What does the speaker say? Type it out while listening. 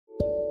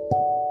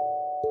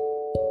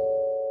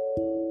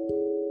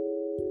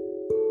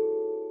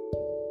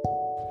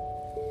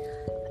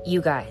You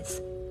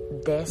guys,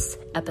 this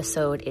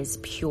episode is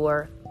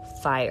pure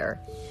fire.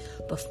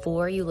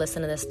 Before you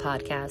listen to this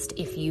podcast,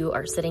 if you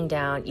are sitting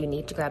down, you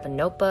need to grab a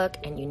notebook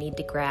and you need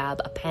to grab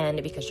a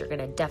pen because you're going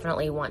to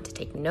definitely want to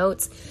take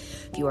notes.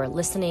 If you are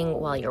listening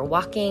while you're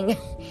walking,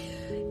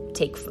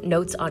 take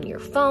notes on your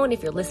phone.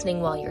 If you're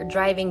listening while you're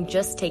driving,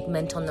 just take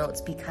mental notes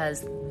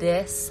because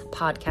this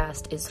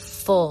podcast is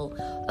full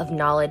of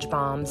knowledge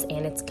bombs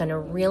and it's going to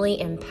really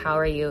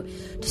empower you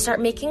to start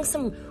making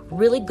some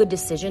really good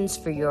decisions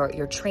for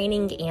your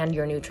training and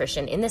your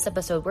nutrition. In this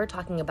episode, we're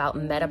talking about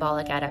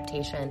metabolic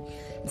adaptation.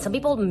 And some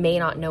people may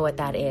not know what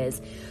that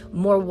is.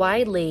 More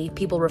widely,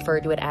 people refer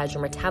to it as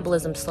your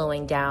metabolism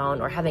slowing down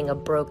or having a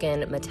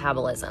broken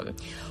metabolism.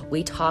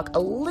 We talk a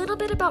little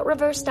bit about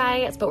reverse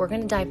diets, but we're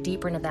going to dive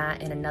deeper into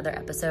that in another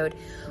episode.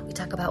 We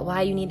talk about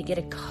why you need to get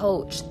a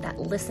coach that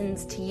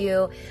listens to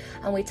you.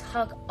 And we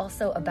talk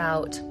also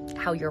about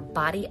how your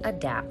body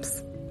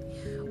adapts.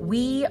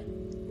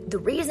 The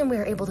reason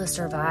we're able to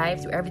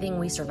survive through everything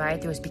we survive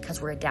through is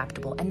because we're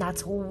adaptable, and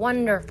that's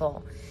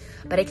wonderful.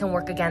 But it can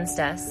work against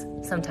us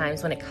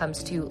sometimes when it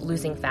comes to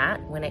losing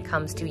fat, when it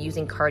comes to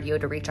using cardio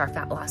to reach our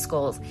fat loss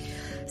goals.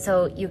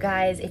 So you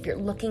guys, if you're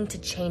looking to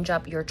change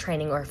up your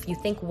training, or if you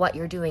think what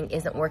you're doing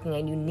isn't working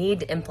and you need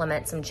to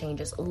implement some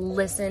changes,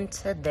 listen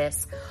to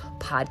this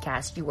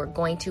podcast. You are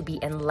going to be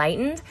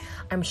enlightened.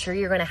 I'm sure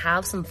you're going to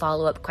have some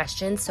follow-up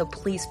questions. So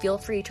please feel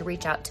free to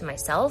reach out to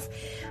myself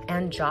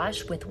and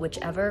Josh with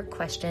whichever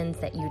questions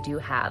that you do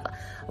have.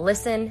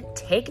 Listen,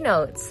 take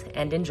notes,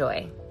 and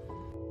enjoy.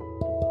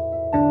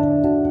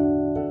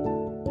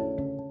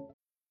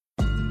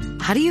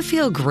 How do you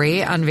feel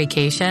great on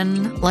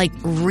vacation? Like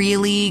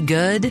really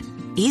good?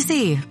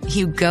 Easy.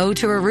 You go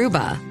to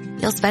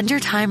Aruba. You'll spend your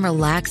time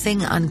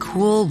relaxing on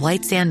cool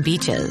white sand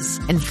beaches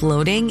and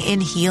floating in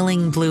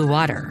healing blue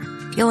water.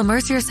 You'll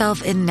immerse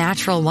yourself in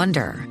natural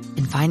wonder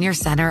and find your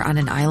center on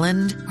an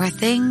island where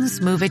things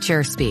move at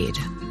your speed.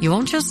 You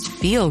won't just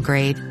feel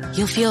great.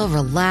 You'll feel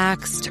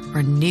relaxed,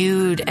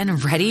 renewed,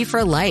 and ready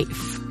for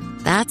life.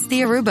 That's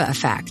the Aruba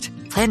effect.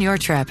 Plan your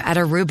trip at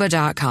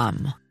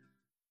Aruba.com.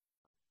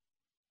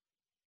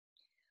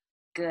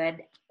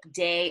 Good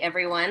day,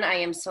 everyone. I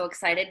am so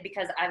excited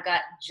because I've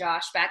got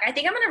Josh back. I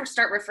think I'm going to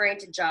start referring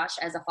to Josh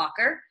as a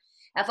Fokker.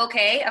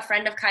 F-O-K, a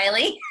friend of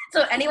Kylie.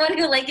 So anyone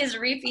who is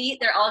repeat,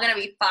 they're all going to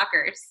be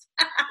Fokkers.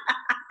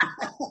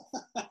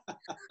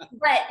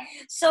 But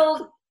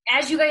so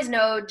as you guys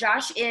know,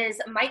 Josh is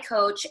my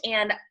coach,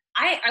 and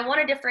I want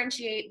to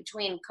differentiate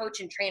between coach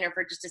and trainer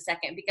for just a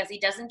second because he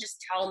doesn't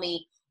just tell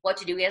me what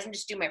to do. He doesn't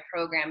just do my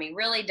program. He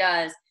really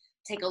does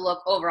take a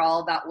look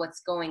overall about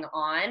what's going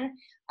on.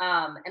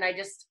 And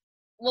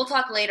we'll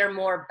talk later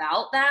more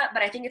about that,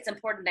 but I think it's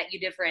important that you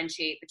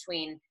differentiate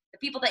between the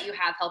people that you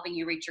have helping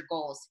you reach your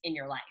goals in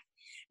your life.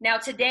 Now,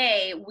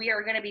 today we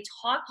are going to be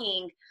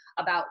talking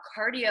about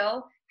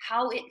cardio,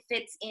 how it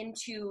fits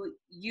into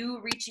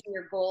you reaching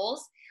your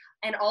goals,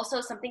 and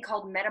also something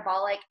called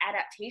metabolic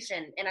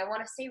adaptation. And I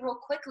want to say real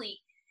quickly,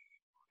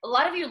 a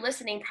lot of you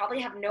listening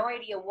probably have no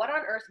idea what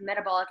on earth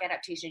metabolic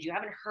adaptation is. You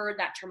haven't heard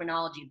that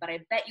terminology, but I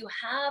bet you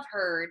have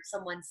heard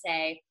someone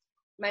say,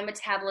 my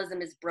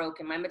metabolism is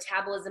broken, my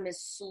metabolism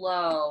is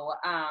slow,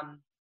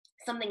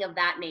 something of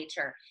that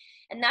nature.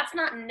 And that's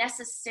not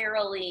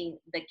necessarily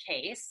the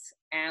case.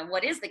 And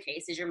what is the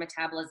case is your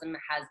metabolism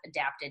has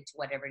adapted to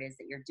whatever it is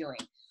that you're doing.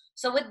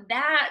 So with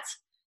that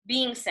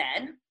being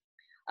said,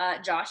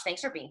 Josh,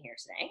 thanks for being here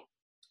today.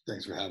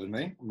 Thanks for having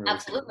me.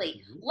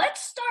 Absolutely.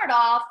 Let's start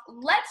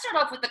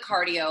off with the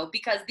cardio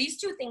because these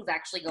two things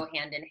actually go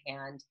hand in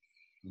hand.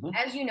 Mm-hmm.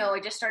 As you know, I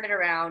just started a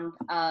round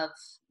of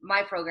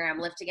my program,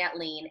 Lift to Get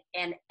Lean,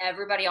 and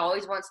everybody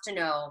always wants to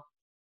know,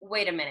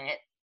 wait a minute,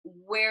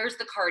 where's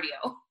the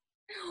cardio?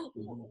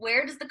 Mm-hmm.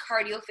 Where does the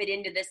cardio fit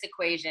into this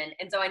equation?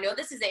 And so I know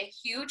this is a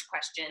huge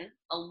question,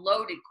 a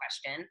loaded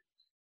question,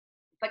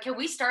 but can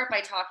we start by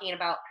talking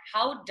about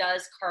how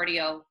does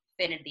cardio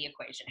fit into the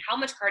equation? How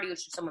much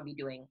cardio should someone be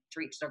doing to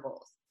reach their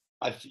goals?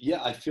 I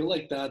feel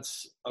like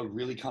that's a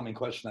really common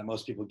question that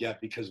most people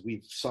get because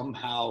we've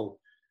somehow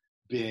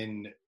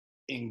been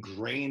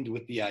ingrained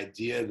with the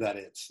idea that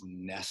it's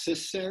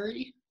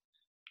necessary.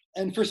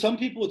 And for some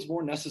people, it's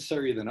more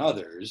necessary than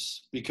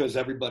others because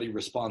everybody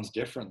responds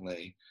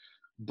differently.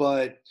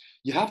 But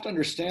you have to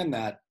understand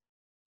that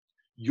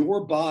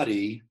your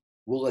body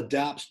will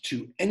adapt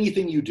to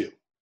anything you do.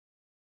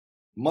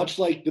 Much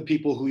like the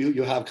people who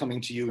you have coming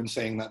to you and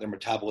saying that their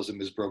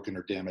metabolism is broken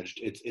or damaged.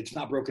 It's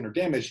not broken or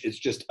damaged. It's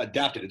just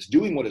adapted. It's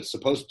doing what it's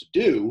supposed to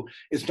do.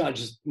 It's not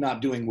just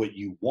not doing what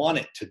you want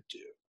it to do.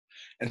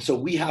 And so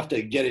we have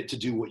to get it to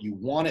do what you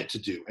want it to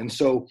do. And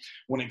so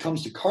when it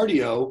comes to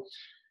cardio,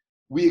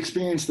 we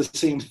experience the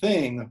same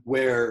thing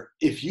where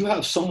if you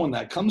have someone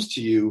that comes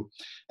to you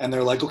and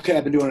they're like, okay,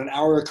 I've been doing an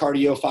hour of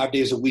cardio 5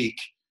 days a week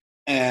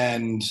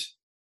and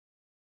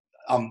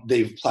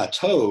they've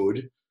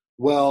plateaued,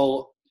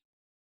 well,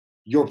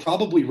 you're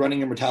probably running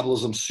your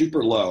metabolism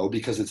super low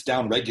because it's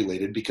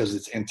down-regulated, because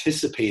it's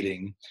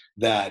anticipating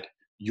that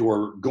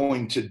you're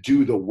going to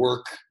do the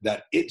work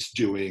that it's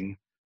doing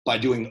by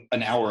doing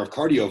an hour of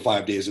cardio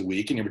 5 days a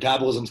week, and your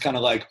metabolism's kind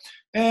of like,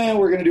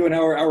 we're going to do an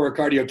hour of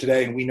cardio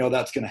today, and we know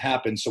that's going to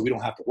happen, so we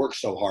don't have to work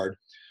so hard.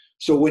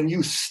 So when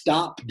you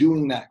stop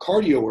doing that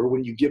cardio, or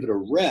when you give it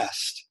a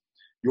rest,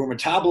 your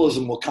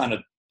metabolism will kind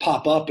of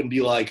pop up and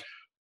be like,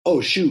 oh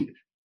shoot,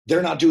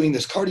 they're not doing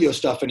this cardio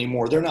stuff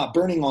anymore. They're not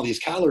burning all these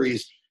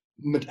calories.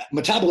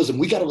 Metabolism,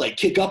 we got to like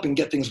kick up and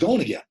get things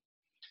going again.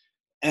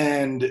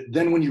 And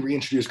then when you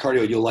reintroduce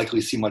cardio, you'll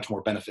likely see much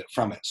more benefit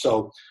from it.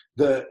 So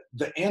the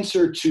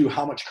answer to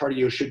how much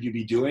cardio should you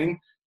be doing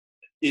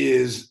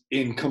is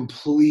in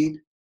complete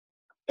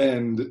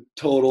and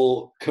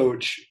total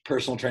coach,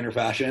 personal trainer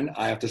fashion.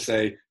 I have to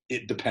say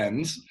it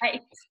depends,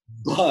 Right.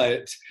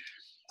 But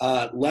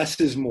less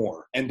is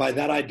more. And by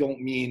that, I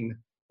don't mean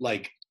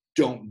like,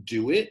 don't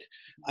do it.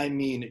 I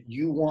mean,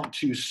 you want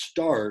to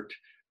start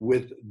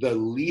with the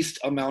least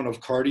amount of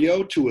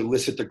cardio to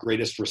elicit the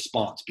greatest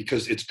response,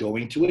 because it's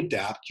going to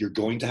adapt. You're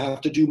going to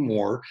have to do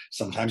more.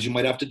 Sometimes you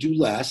might have to do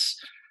less,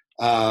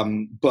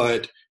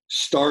 but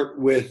start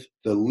with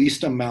the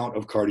least amount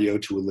of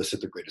cardio to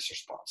elicit the greatest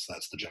response.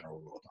 That's the general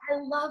rule. I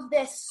love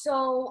this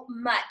so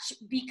much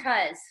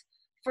because,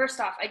 first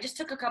off, I just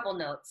took a couple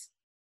notes.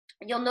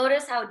 You'll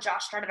notice how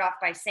Josh started off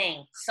by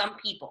saying some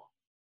people.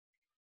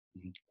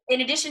 Mm-hmm.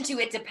 In addition to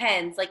it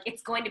depends, like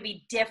it's going to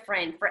be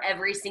different for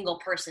every single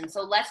person.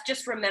 So let's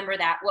just remember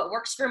that what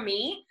works for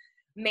me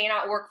may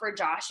not work for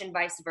Josh and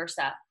vice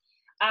versa.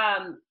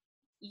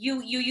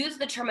 You use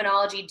the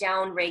terminology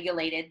down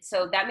regulated.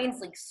 So that means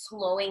like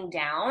slowing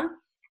down.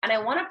 And I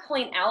want to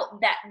point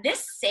out that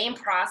this same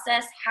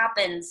process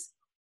happens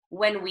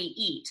when we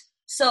eat.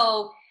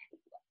 So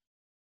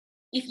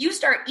if you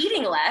start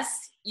eating less,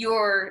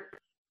 your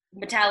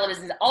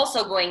metabolism is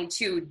also going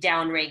to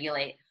down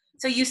regulate.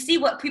 So you see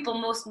what people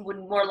would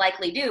more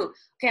likely do.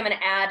 Okay, I'm going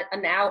to add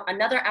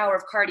another hour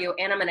of cardio,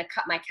 and I'm going to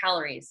cut my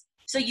calories.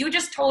 So you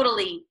just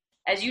totally,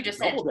 as you just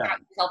said, shot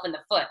yourself in the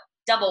foot.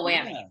 Double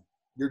whammy. Yeah.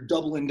 You're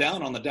doubling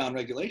down on the down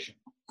regulation.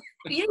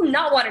 You do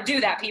not want to do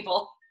that,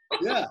 people.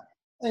 Yeah.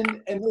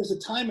 And there's a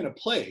time and a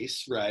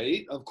place,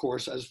 right? Of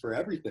course, as for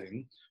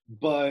everything.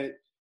 But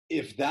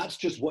if that's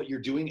just what you're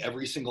doing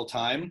every single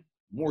time,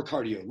 more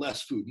cardio,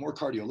 less food, more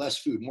cardio, less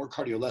food, more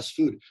cardio, less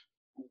food,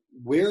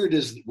 where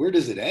does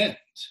it end?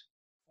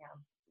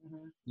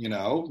 Mm-hmm. You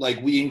know,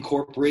 like we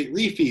incorporate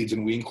refeeds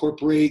and we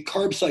incorporate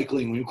carb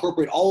cycling. We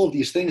incorporate all of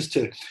these things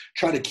to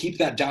try to keep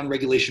that down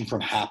regulation from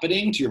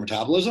happening to your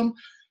metabolism.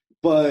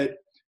 But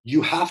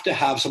you have to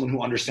have someone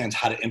who understands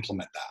how to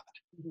implement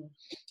that. Mm-hmm.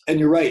 And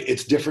you're right.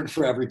 It's different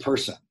for every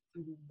person,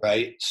 mm-hmm.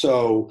 right?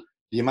 So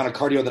the amount of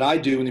cardio that I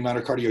do and the amount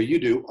of cardio you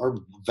do are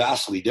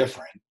vastly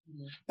different.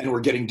 Mm-hmm. And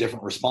we're getting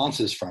different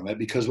responses from it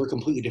because we're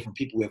completely different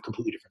people. We have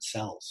completely different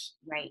cells.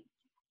 Right.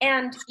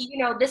 And,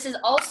 you know, this is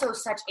also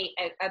such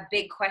a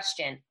big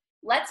question.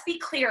 Let's be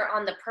clear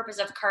on the purpose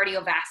of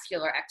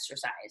cardiovascular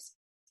exercise.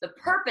 The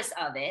purpose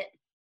of it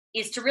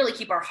is to really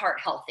keep our heart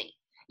healthy.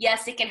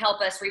 Yes, it can help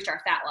us reach our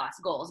fat loss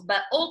goals,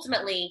 but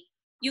ultimately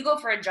you go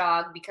for a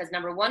jog because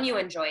number one, you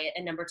enjoy it,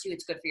 and number two,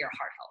 it's good for your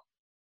heart health.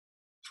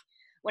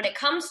 When it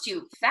comes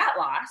to fat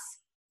loss,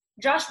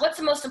 Josh, what's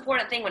the most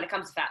important thing when it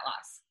comes to fat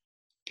loss?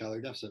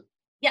 Calorie deficit.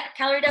 Yeah,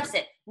 calorie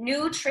deficit.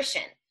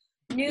 Nutrition.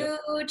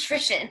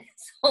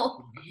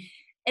 So,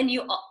 and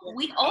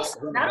we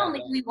also, not only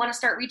do we want to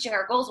start reaching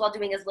our goals while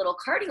doing as little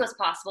cardio as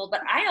possible,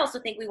 but I also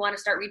think we want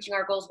to start reaching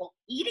our goals while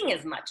eating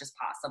as much as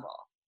possible.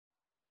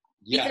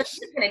 Yes. Because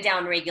it's going to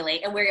down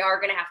regulate and we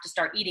are going to have to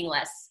start eating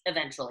less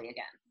eventually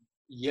again.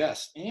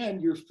 Yes. And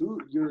your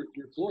food, your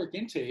caloric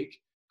intake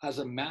has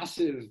a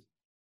massive,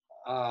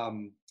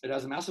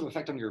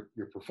 effect on your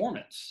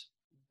performance.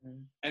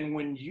 Mm-hmm. And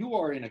when you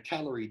are in a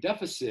calorie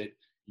deficit,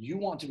 you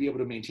want to be able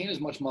to maintain as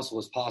much muscle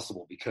as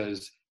possible,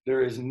 because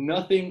there is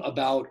nothing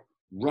about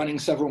running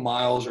several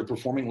miles or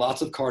performing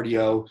lots of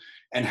cardio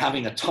and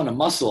having a ton of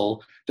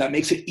muscle that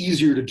makes it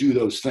easier to do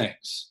those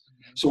things.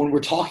 Mm-hmm. So when we're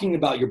talking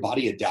about your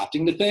body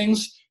adapting to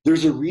things,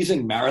 there's a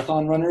reason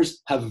marathon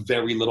runners have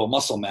very little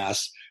muscle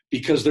mass,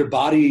 because their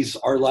bodies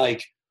are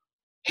like,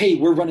 hey,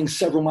 we're running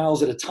several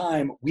miles at a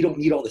time. We don't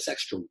need all this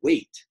extra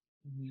weight.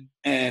 Mm-hmm.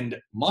 And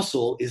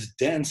muscle is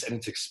dense and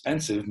it's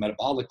expensive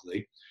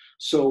metabolically.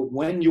 So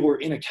when you're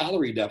in a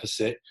calorie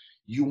deficit,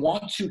 you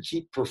want to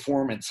keep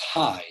performance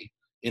high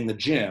in the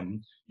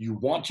gym. You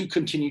want to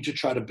continue to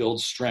try to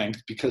build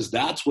strength, because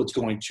that's what's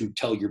going to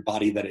tell your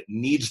body that it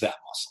needs that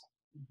muscle.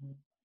 Mm-hmm.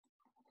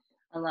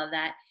 I love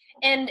that.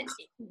 And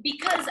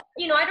because,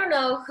 you know, I don't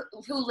know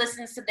who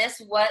listens to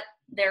this, what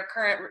their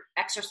current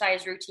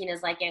exercise routine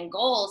is like and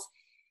goals,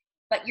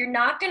 but you're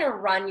not going to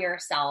run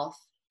yourself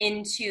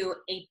into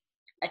a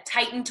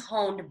tight and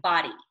toned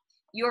body.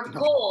 Your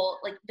goal,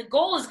 like the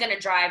goal is going to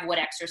drive what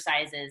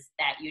exercises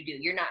that you do.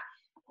 You're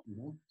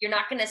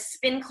not going to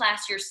spin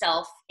class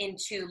yourself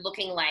into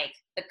looking like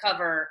the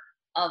cover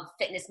of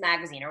Fitness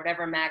Magazine or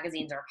whatever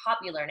magazines are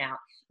popular now.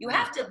 You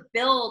have to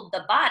build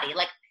the body.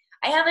 Like,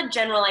 I have a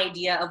general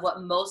idea of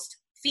what most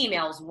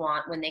females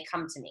want when they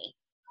come to me.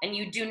 And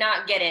you do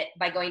not get it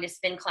by going to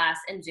spin class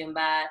and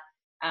Zumba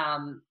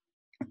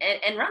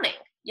and running.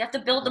 You have to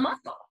build the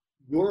muscle.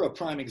 you're a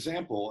prime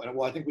example, and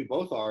well, I think we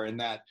both are, in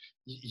that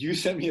you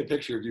sent me a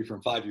picture of you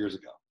from 5 years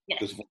ago.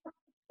 Yes.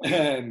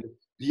 And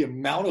the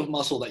amount of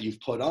muscle that you've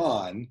put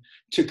on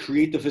to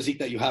create the physique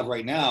that you have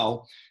right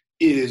now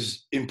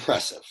is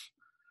impressive.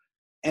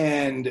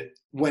 And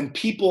when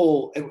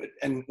people,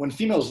 and when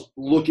females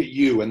look at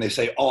you and they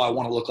say, oh, I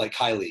want to look like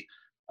Kylie,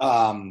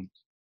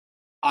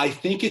 I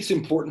think it's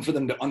important for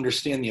them to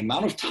understand the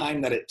amount of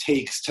time that it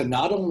takes to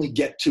not only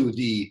get to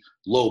the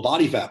low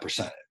body fat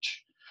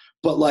percentage,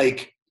 but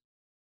like,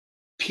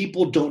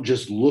 people don't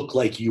just look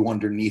like you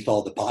underneath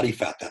all the body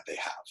fat that they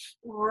have.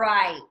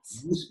 Right.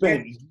 You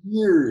spent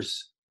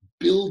years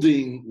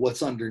building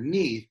what's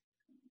underneath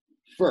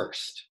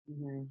first.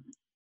 Mm-hmm.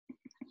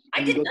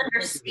 I didn't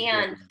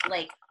understand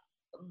like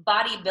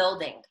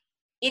bodybuilding.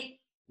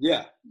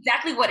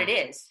 Exactly what it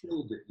is.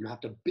 Build it. You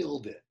have to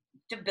build it.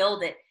 To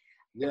build it.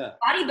 Yeah.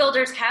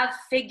 Bodybuilders have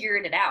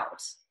figured it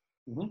out.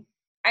 Mm-hmm.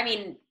 I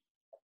mean,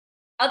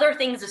 other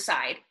things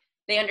aside,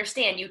 they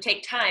understand you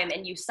take time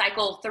and you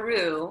cycle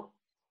through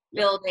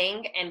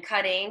building and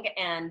cutting,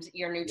 and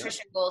your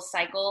nutrition goals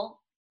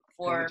cycle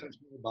for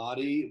your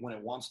body when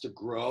it wants to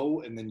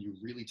grow, and then you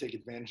really take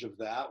advantage of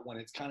that when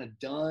it's kind of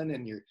done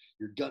and your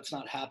gut's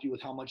not happy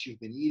with how much you've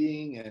been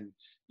eating, and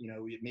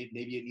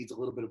maybe it needs a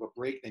little bit of a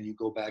break. Then you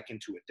go back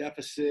into a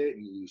deficit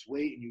and you lose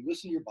weight, and you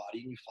listen to your body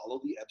and you follow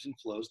the ebbs and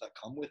flows that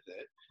come with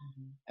it.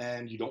 Mm-hmm.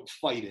 And you don't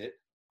fight it,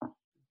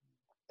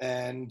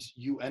 and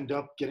you end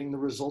up getting the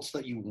results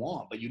that you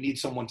want. But you need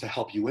someone to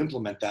help you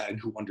implement that and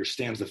who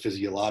understands the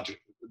physiology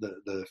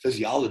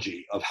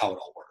of how it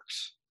all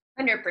works.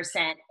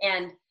 100%.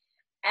 And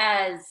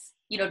as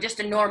just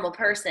a normal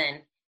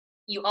person,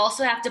 you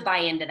also have to buy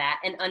into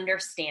that and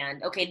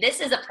understand, okay, this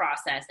is a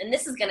process and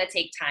this is going to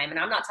take time. And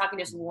I'm not talking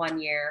just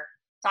 1 year,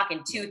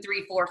 talking 2,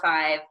 3, 4,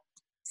 5,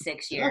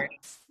 6 years.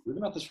 Yeah, we've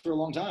been at this for a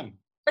long time.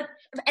 But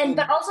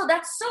also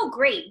that's so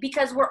great,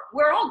 because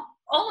we're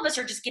all of us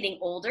are just getting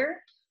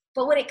older.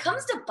 But when it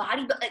comes to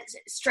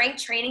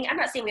strength training, I'm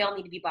not saying we all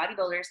need to be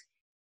bodybuilders.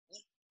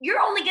 You're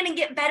only going to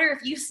get better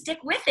if you stick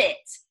with it.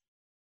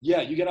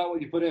 Yeah, you get out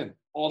what you put in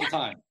all the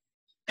time.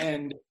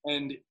 And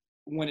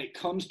when it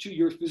comes to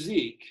your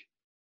physique,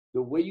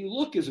 the way you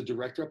look is a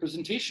direct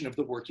representation of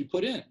the work you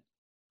put in.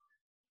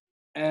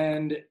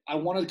 And I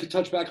wanted to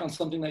touch back on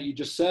something that you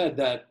just said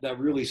that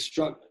really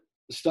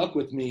stuck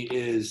with me,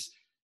 is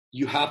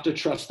you have to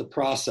trust the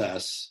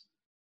process,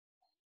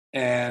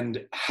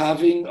 and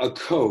having a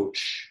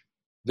coach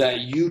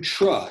that you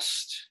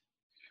trust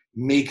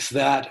makes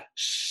that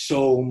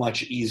so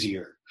much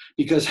easier.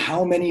 Because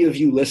how many of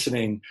you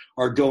listening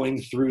are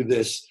going through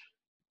this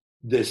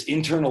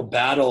internal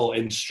battle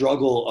and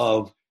struggle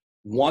of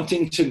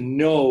wanting to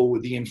know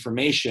the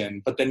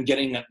information, but then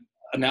getting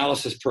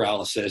analysis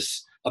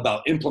paralysis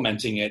about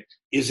implementing it?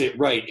 Is it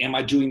right? Am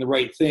I doing the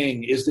right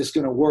thing? Is this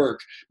going to work?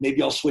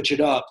 Maybe I'll switch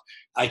it up.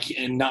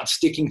 And not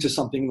sticking to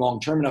something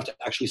long-term enough to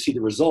actually see the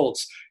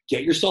results.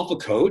 Get yourself a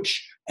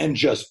coach and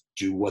just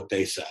do what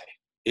they say.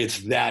 It's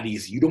that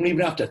easy. You don't even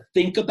have to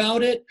think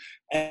about it.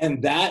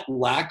 And that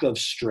lack of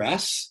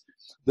stress,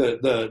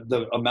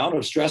 the amount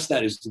of stress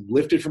that is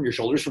lifted from your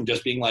shoulders from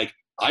just being like,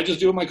 I just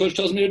do what my coach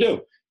tells me to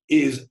do,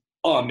 is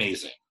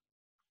amazing.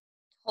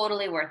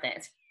 Totally worth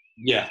it.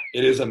 Yeah,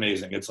 it is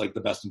amazing. It's like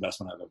the best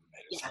investment I've ever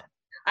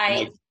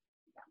made.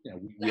 Yeah.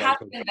 You have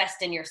to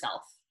invest in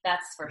yourself.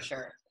 That's for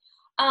sure.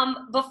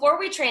 Before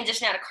we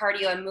transition out of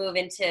cardio and move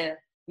into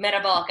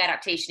metabolic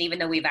adaptation, even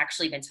though we've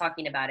actually been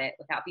talking about it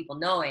without people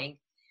knowing,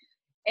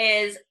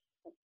 is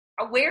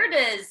where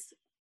does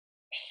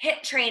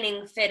HIIT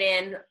training fit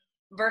in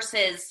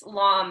versus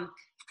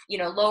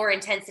lower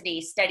intensity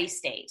steady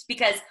state?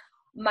 Because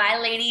my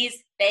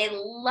ladies, they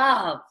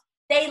love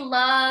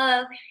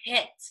HIIT,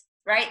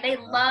 right? They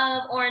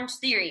love Orange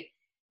Theory.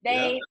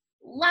 They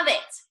love it.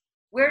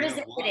 Where does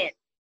it fit in?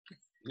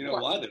 You know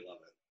why they love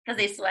it? Because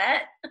they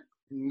sweat?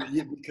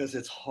 Yeah, because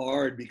it's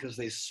hard, because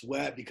they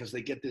sweat, because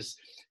they get this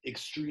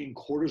extreme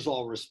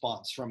cortisol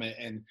response from it.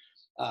 And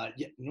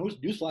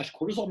newsflash,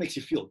 cortisol makes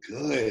you feel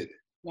good.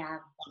 Yeah.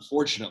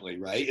 Unfortunately,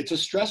 right? It's a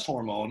stress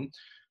hormone.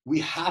 We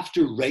have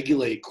to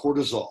regulate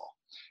cortisol.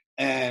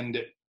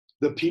 And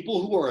the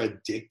people who are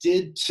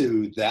addicted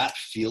to that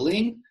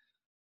feeling,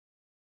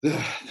 the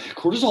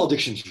cortisol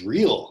addiction is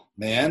real,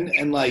 man.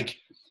 And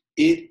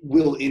it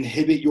will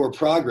inhibit your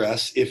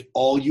progress if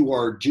all you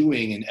are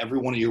doing in every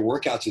one of your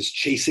workouts is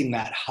chasing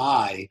that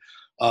high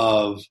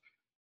of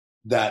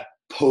that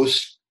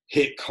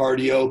post-HIIT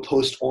cardio,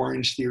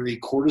 post-Orange Theory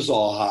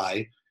cortisol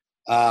high.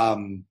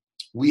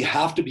 We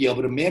have to be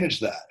able to manage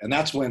that. And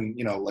that's when,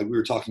 like we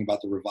were talking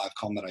about the Revive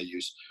Calm that I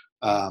use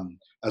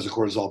as a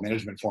cortisol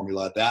management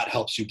formula, that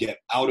helps you get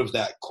out of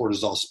that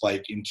cortisol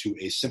spike into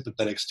a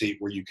sympathetic state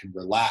where you can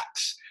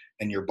relax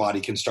and your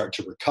body can start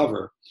to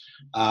recover.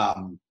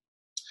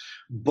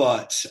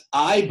 But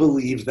I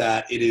believe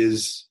that it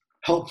is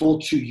helpful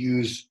to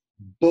use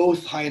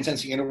both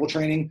high-intensity interval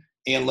training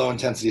and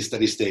low-intensity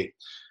steady state.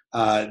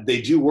 They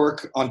do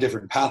work on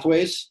different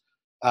pathways,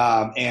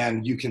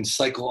 and you can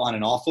cycle on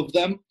and off of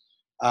them.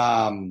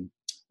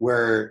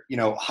 Where,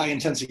 high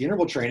intensity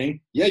interval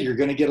training, yeah, you're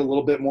going to get a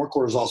little bit more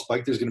cortisol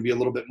spike. There's going to be a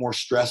little bit more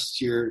stress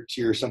to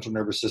your central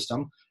nervous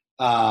system.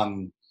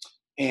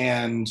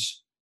 And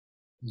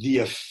the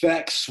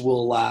effects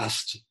will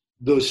last,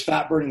 those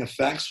fat burning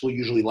effects will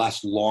usually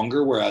last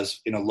longer. Whereas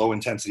in a low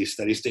intensity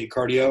steady state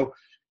cardio,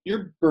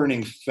 you're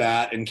burning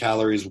fat and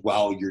calories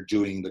while you're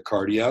doing the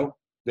cardio.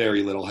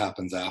 Very little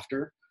happens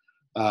after.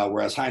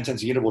 Whereas high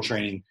intensity interval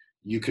training,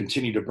 you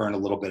continue to burn a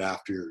little bit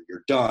after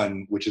you're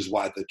done, which is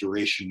why the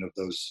duration of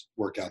those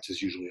workouts is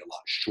usually a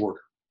lot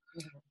shorter.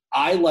 Mm-hmm.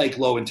 I like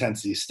low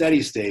intensity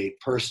steady state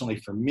personally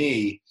for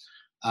me,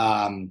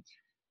 and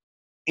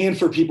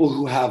for people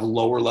who have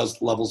lower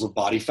levels of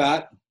body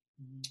fat,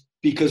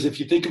 because if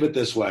you think of it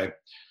this way,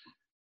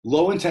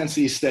 low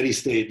intensity steady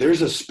state,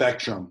 there's a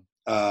spectrum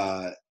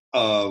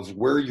of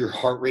where your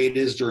heart rate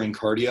is during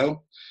cardio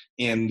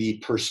and the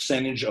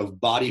percentage of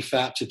body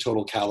fat to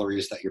total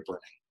calories that you're burning.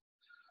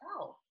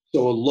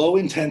 So a low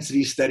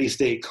intensity steady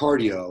state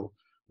cardio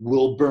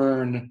will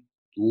burn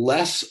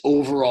less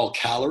overall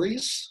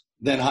calories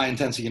than high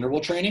intensity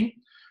interval training,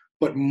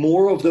 but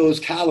more of those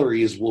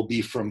calories will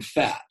be from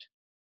fat.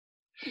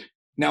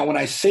 Now, when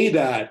I say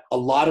that, a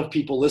lot of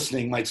people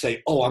listening might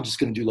say, oh, I'm just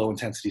going to do low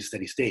intensity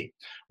steady state.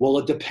 Well,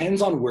 it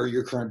depends on where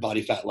your current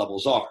body fat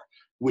levels are.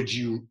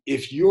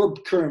 If your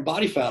current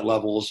body fat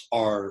levels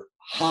are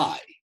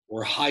high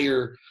or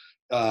higher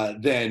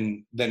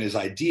than is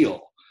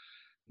ideal,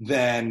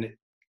 then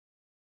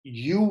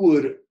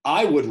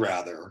I would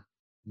rather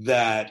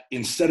that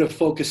instead of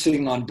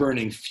focusing on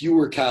burning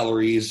fewer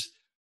calories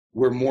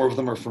where more of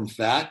them are from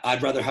fat,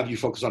 I'd rather have you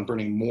focus on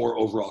burning more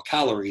overall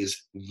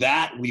calories.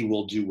 That we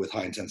will do with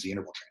high intensity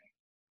interval training.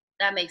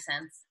 That makes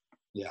sense.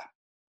 Yeah.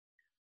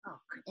 Oh,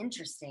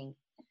 interesting.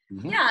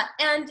 Mm-hmm. Yeah.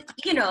 And,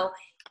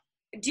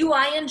 do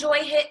I enjoy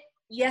HIIT?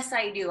 Yes,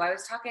 I do. I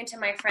was talking to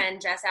my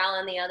friend Jess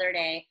Allen the other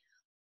day.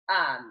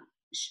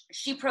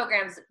 She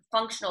programs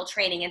functional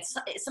training, and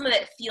some of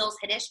it feels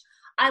HIIT-ish.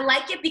 I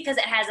like it because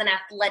it has an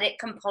athletic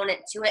component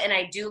to it, and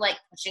I do like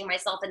pushing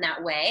myself in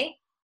that way.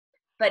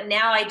 But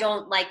now I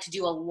don't like to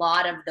do a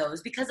lot of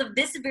those because of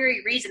this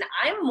very reason.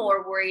 I'm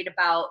more worried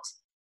about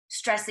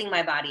stressing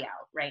my body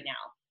out right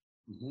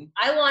now. Mm-hmm.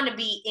 I want to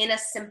be in a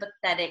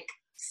sympathetic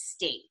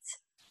state.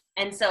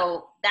 And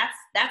so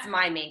that's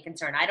my main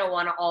concern. I don't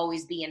want to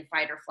always be in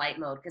fight or flight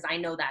mode because I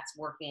know that's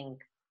working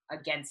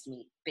against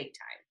me big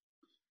time.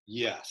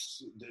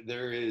 Yes,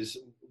 there is.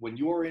 When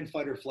you are in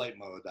fight or flight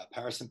mode, that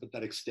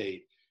parasympathetic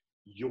state,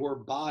 your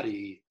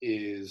body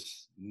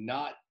is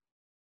not,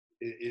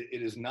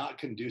 it is not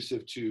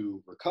conducive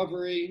to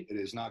recovery. It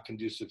is not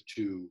conducive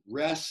to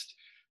rest.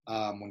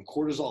 When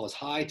cortisol is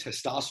high,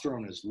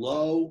 testosterone is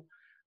low.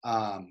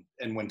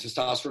 And when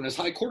testosterone is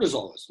high,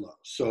 cortisol is low.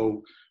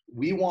 So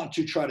we want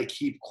to try to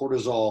keep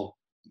cortisol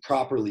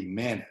properly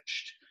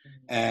managed.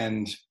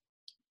 And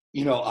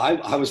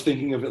I was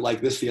thinking of it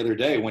like this the other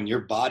day, when your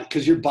body,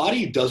 because your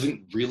body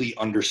doesn't really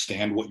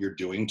understand what you're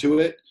doing to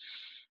it.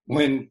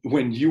 When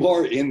you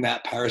are in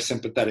that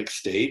parasympathetic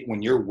state,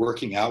 when you're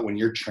working out, when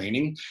you're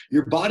training,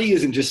 your body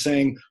isn't just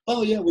saying,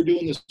 oh yeah, we're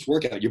doing this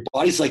workout. Your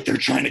body's like, they're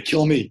trying to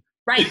kill me.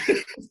 Right.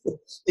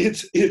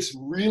 It's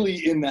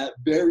really in that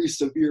very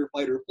severe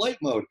fight or flight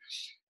mode.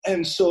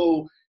 And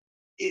so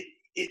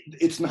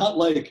it's not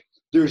like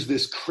there's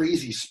this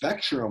crazy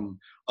spectrum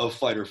of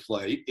fight or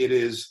flight.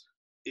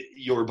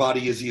 Your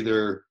body is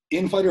either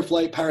in fight or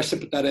flight,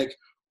 parasympathetic,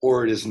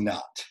 or it is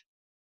not.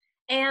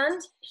 And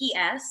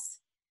P.S.,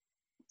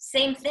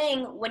 same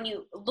thing when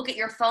you look at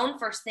your phone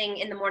first thing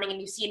in the morning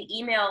and you see an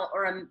email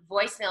or a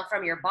voicemail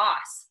from your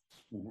boss.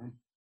 Mm-hmm.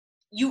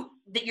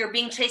 That you're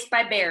being chased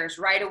by bears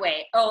right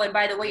away. Oh, and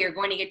by the way, you're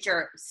going to get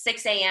your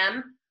 6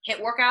 a.m.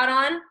 HIIT workout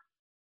on.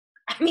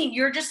 I mean,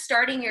 you're just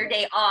starting your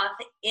day off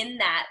in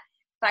that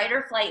fight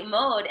or flight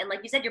mode. And like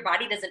you said, your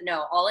body doesn't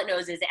know. All it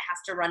knows is it has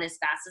to run as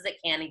fast as it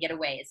can and get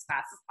away as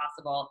fast as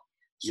possible.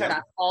 Shut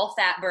off all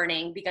fat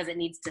burning because it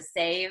needs to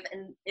save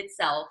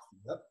itself.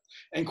 Yep.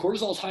 And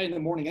cortisol is high in the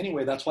morning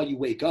anyway. That's why you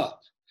wake up.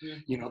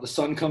 Mm-hmm. The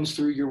sun comes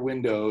through your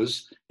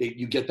windows.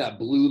 You get that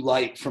blue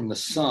light from the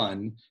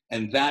sun,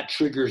 and that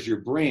triggers your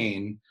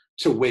brain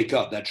to wake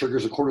up. That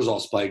triggers a cortisol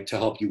spike to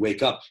help you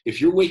wake up. If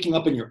you're waking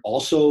up and you're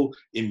also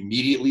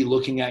immediately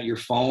looking at your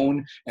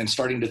phone and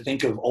starting to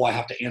think of, oh, I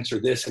have to answer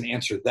this and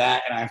answer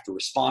that, and I have to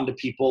respond to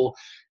people,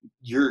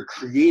 you're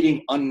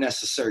creating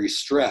unnecessary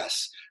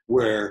stress,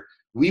 where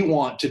we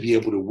want to be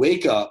able to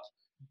wake up,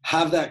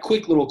 have that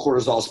quick little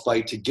cortisol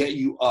spike to get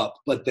you up,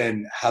 but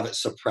then have it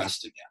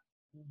suppressed again.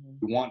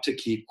 Mm-hmm. We want to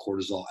keep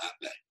cortisol at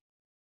bay.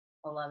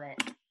 I love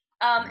it.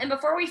 And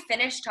before we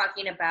finish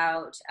talking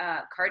about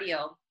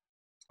cardio,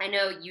 I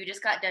know you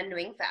just got done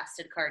doing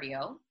fasted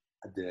cardio.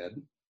 I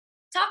did.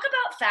 Talk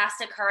about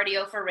fasted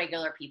cardio for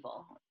regular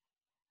people.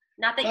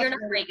 Not that you're not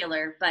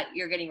regular, but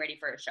you're getting ready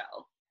for a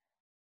show.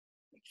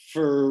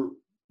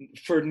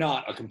 For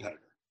not a competitor.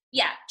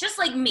 Yeah, just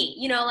like me.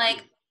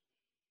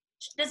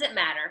 Does it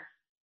matter?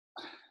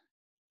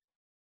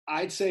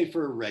 I'd say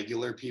for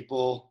regular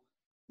people,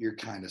 you're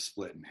kind of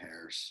splitting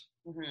hairs.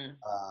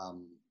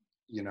 Mm-hmm.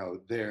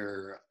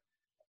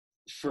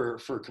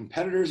 for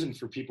competitors and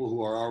for people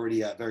who are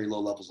already at very low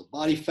levels of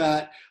body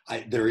fat,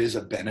 there is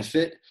a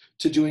benefit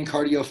to doing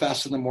cardio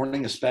fast in the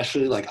morning,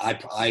 especially like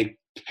I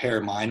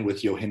pair mine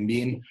with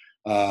yohimbine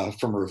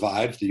from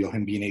Revive, the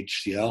yohimbine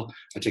HCl.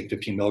 I take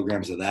 15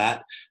 milligrams of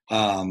that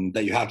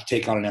you have to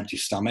take on an empty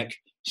stomach.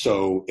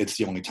 So it's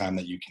the only time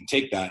that you can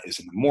take that is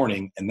in the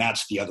morning. And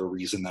that's the other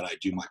reason that I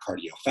do my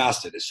cardio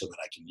fasted, is so that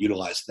I can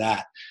utilize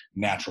that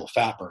natural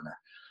fat burner.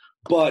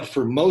 But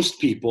for most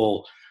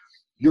people,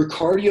 your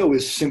cardio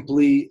is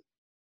simply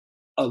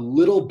a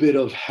little bit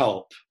of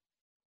help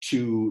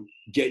to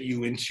get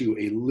you into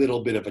a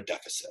little bit of a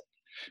deficit.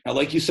 Now,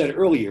 like you said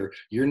earlier,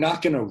 you're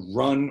not going to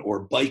run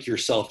or bike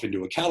yourself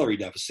into a calorie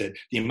deficit.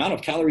 The amount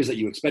of calories that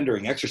you expend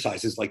during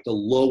exercise is like the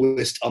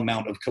lowest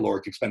amount of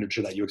caloric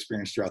expenditure that you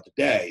experience throughout the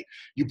day.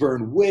 You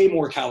burn way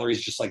more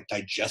calories just like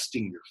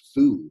digesting your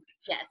food.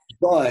 Yes.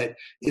 But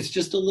it's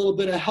just a little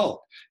bit of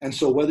help. And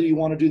so whether you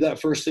want to do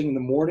that first thing in the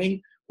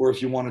morning, or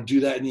if you want to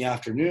do that in the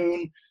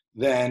afternoon,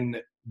 then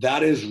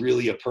that is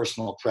really a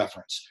personal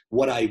preference.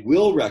 What I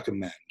will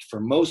recommend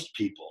for most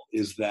people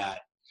is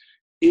that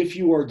if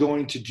you are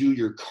going to do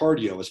your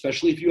cardio,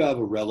 especially if you have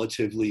a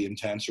relatively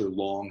intense or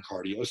long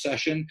cardio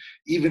session,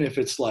 even if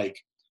it's like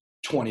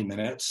 20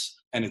 minutes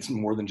and it's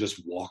more than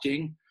just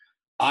walking,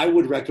 I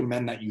would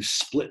recommend that you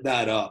split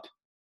that up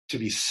to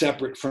be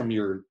separate from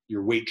your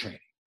weight training.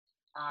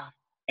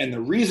 And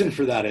the reason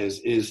for that is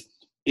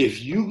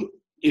if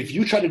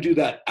you try to do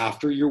that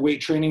after your weight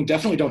training,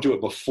 definitely don't do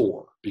it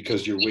before,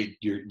 because your weight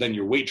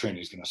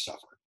training is going to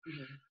suffer.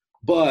 Mm-hmm.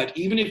 But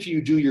even if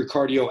you do your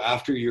cardio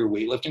after your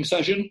weightlifting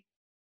session,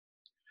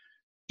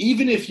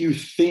 even if you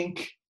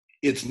think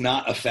it's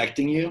not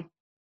affecting you,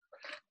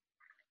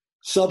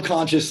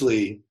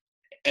 subconsciously,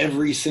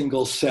 every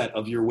single set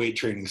of your weight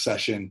training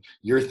session,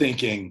 you're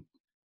thinking,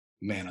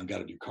 man, I've got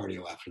to do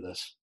cardio after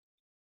this.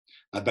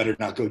 I better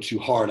not go too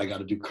hard. I got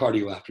to do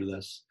cardio after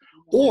this.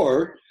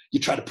 Or you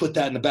try to put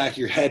that in the back of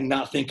your head and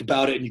not think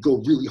about it, and you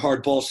go really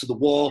hard, balls to the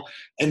wall,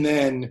 and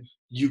then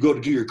you go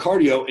to do your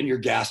cardio and you're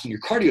gassed and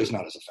your cardio is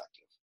not as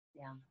effective.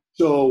 Yeah.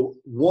 So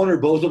one or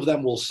both of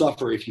them will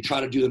suffer if you try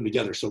to do them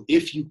together. So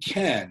if you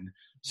can,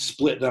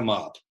 split them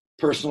up.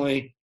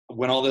 Personally,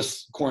 when all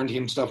this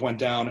quarantine stuff went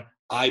down,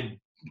 I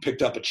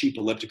picked up a cheap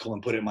elliptical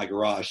and put it in my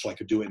garage so I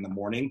could do it in the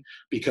morning,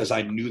 because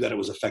I knew that it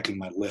was affecting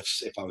my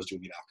lifts if I was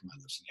doing it after my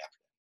lifts in the afternoon.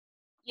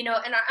 You know,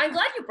 and I'm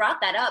glad you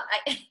brought that up.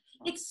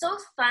 It's so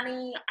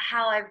funny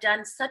how I've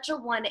done such a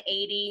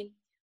 180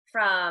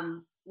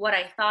 from what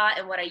I thought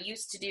and what I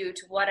used to do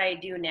to what I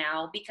do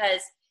now,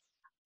 because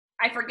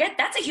I forget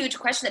that's a huge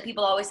question that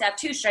people always have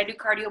too. Should I do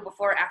cardio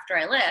before or after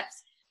I lift?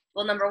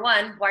 Well, number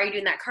one, why are you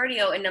doing that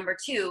cardio? And number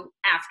two,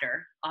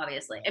 after,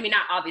 obviously. I mean,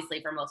 not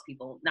obviously for most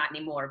people, not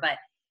anymore, but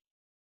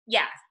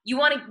yeah, you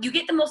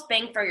get the most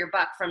bang for your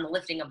buck from the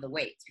lifting of the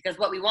weights, because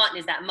what we want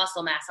is that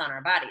muscle mass on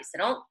our bodies.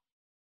 So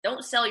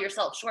don't sell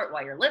yourself short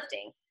while you're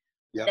lifting.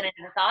 Yep. Then I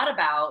never thought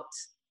about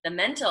the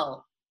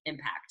mental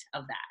impact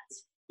of that.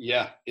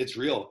 Yeah, it's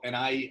real. And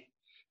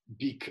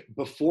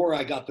before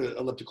I got the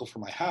elliptical for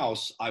my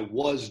house, I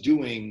was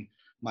doing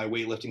my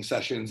weightlifting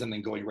sessions and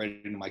then going right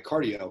into my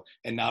cardio.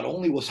 And not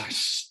only was I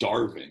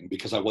starving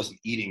because I wasn't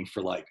eating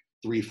for like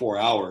 3-4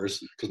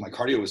 hours, because my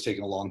cardio was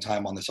taking a long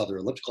time on this other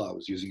elliptical I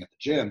was using at the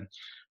gym.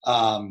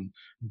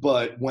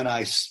 But when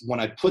I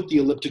put the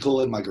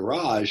elliptical in my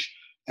garage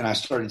and I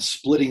started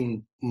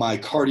splitting my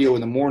cardio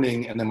in the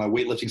morning and then my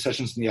weightlifting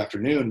sessions in the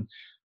afternoon,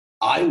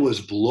 I was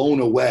blown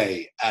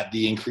away at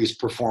the increased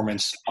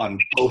performance on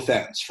both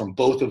ends from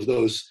both of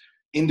those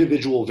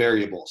individual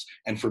variables.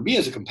 And for me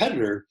as a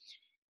competitor,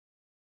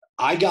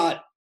 I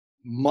got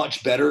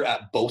much better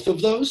at both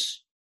of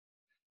those.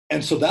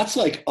 And so that's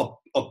like a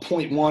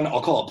 0.1,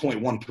 I'll call it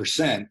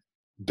 0.1%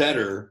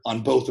 better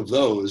on both of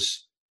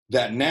those,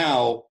 that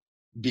now,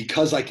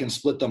 because I can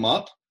split them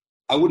up,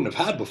 I wouldn't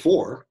have had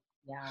before.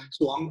 Yeah.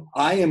 So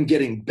I am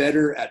getting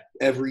better at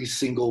every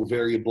single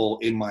variable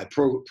in my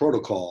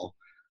protocol.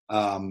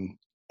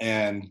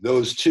 And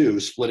those two,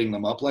 splitting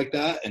them up like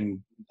that, and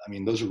I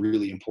mean, those are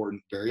really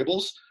important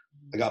variables.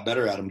 I got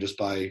better at them just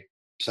by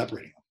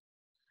separating them.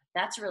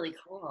 That's really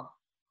cool.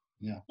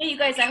 Yeah. Hey, you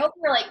guys, I hope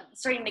you're like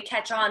starting to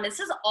catch on. This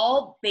is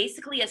all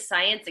basically a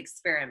science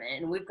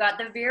experiment. And we've got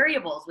the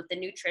variables with the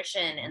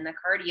nutrition and the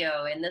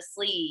cardio and the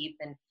sleep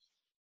and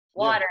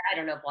water. Yeah. I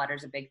don't know if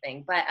water's a big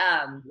thing, but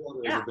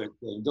water is a big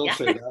thing. Don't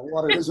say that.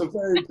 Water is a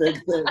very big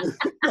thing.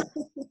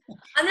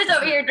 I'm just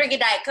over here drinking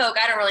Diet Coke.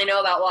 I don't really know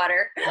about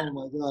water. Oh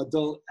my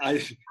God.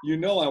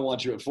 I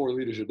want you at 4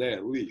 liters a day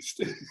at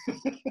least.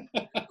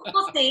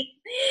 We'll see.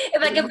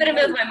 If I can fit them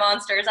with my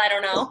monsters, I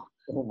don't know.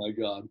 Oh my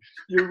God.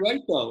 You're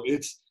right though.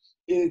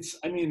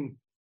 I mean,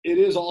 it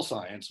is all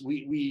science.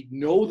 We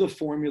know the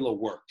formula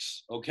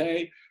works.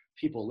 Okay.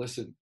 People,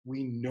 listen,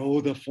 we know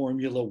the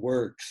formula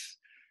works.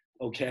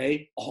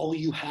 Okay. All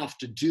you have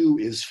to do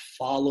is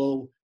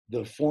follow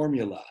the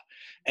formula.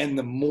 And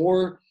the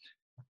more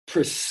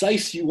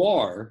precise you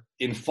are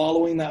in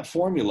following that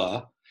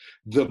formula,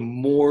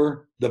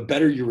 the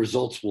better your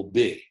results will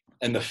be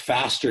and the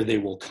faster they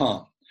will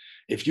come.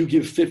 If you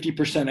give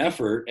 50%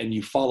 effort and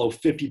you follow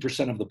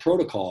 50% of the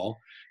protocol,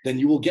 then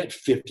you will get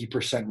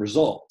 50%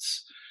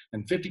 results.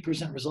 And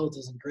 50% results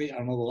isn't great. I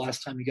don't know, the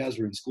last time you guys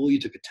were in school,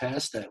 you took a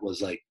test that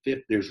was like,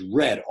 there's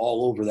red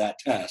all over that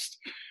test.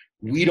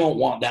 We don't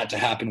want that to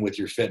happen with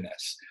your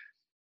fitness.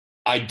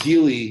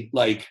 Ideally,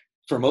 like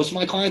for most of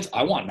my clients,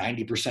 I want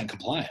 90%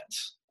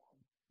 compliance.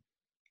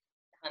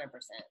 100%.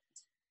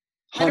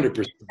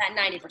 100%. That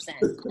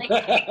 90%. Like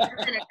 90%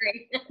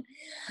 agree.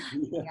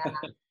 Yeah,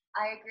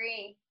 I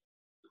agree.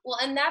 Well,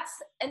 and that's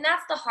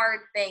the hard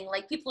thing.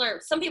 Like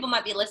some people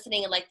might be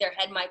listening and like their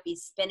head might be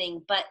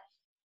spinning, but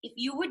if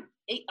you would,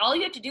 all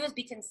you have to do is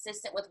be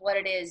consistent with what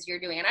it is you're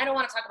doing. And I don't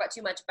want to talk about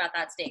too much about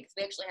that state because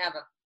we actually have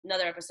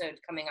another episode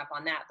coming up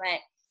on that, but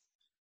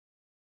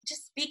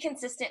just be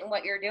consistent in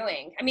what you're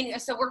doing. I mean,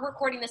 so we're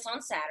recording this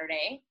on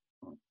Saturday.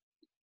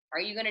 Are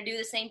you going to do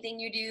the same thing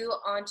you do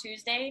on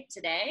Tuesday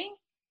today?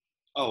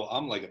 Oh,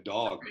 I'm like a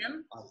dog.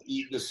 I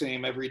eat the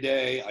same every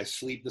day. I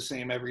sleep the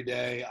same every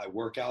day. I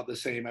work out the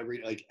same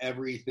like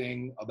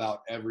everything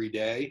about every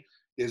day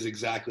is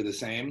exactly the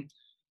same.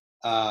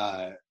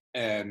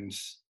 And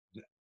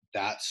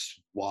that's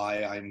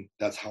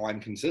how I'm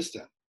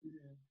consistent.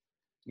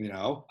 Mm-hmm. You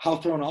know, how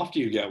thrown off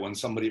do you get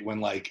when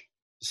like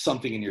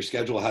something in your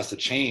schedule has to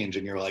change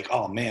and you're like,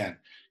 oh man,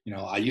 you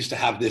know, I used to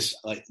have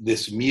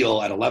this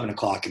meal at 11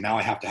 o'clock and now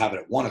I have to have it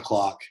at 1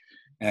 o'clock.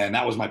 And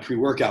that was my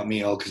pre-workout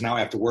meal because now I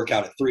have to work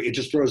out at 3. It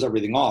just throws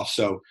everything off.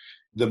 So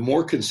the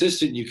more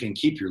consistent you can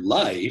keep your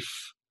life,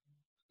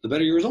 the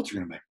better your results are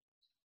going to make.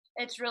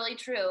 It's really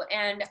true.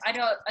 And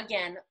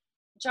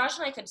Josh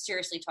and I could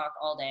seriously talk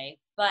all day,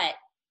 but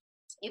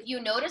if you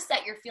notice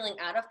that you're feeling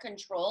out of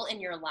control in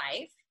your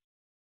life,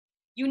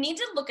 you need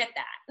to look at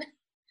that.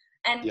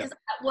 And because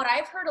what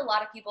I've heard a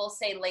lot of people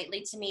say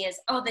lately to me is,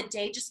 oh, the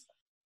day just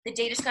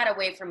got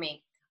away from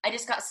me. I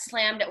just got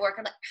slammed at work.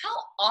 I'm like, how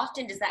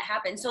often does that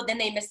happen? So then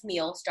they miss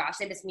meals, Josh.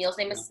 They miss meals.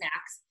 They miss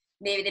snacks.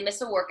 Maybe they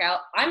miss a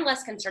workout. I'm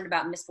less concerned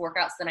about missed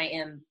workouts than I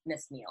am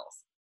missed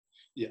meals.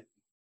 Yeah.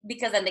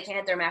 Because then they can't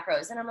hit their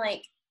macros. And I'm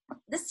like,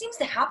 this seems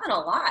to happen a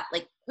lot.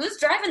 Like, who's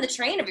driving the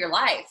train of your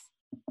life?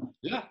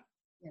 Yeah.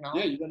 You know?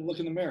 Yeah, you got to look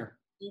in the mirror.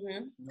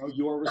 Mm-hmm. You know,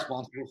 you are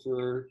responsible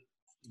for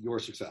your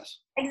success.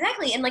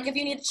 Exactly. And like, if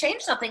you need to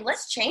change something,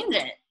 let's change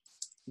it.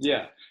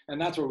 Yeah.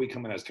 And that's where we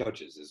come in as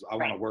coaches is I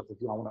want to work with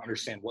you. I want to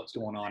understand what's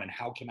going on and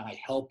how can I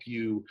help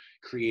you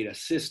create a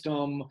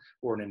system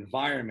or an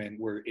environment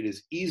where it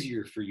is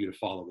easier for you to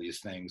follow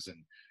these things. And,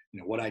 you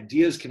know, what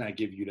ideas can I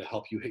give you to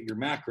help you hit your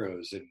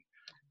macros? And,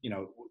 you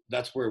know,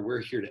 that's where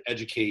we're here to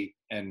educate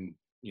and,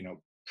 you know,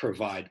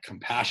 provide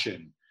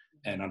compassion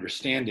and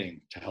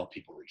understanding to help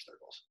people reach their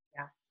goals.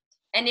 Yeah.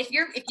 And if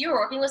you're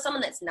working with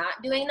someone that's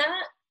not doing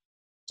that,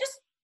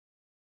 just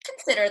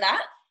consider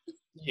that.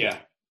 Yeah.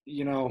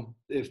 You know,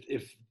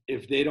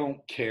 if they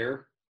don't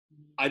care,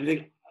 I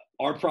think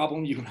our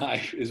problem, you and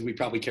I, is we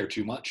probably care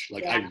too much.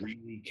 Like I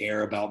really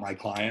care about my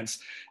clients,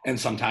 and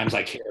sometimes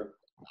I care.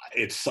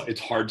 It's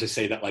hard to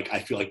say that. Like I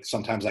feel like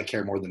sometimes I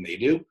care more than they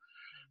do.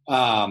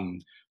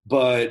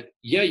 But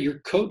yeah, your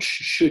coach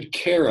should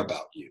care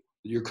about you.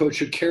 Your coach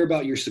should care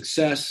about your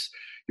success,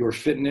 your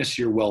fitness,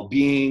 your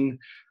well-being.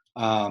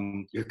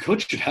 Your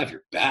coach should have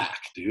your back,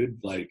 dude.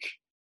 Like,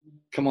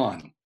 come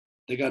on,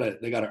 they gotta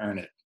earn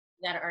it.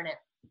 You gotta earn it.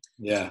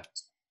 Yeah.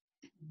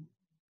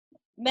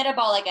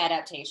 Metabolic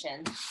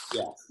adaptation.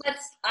 Yeah.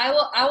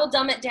 I will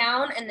dumb it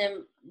down, and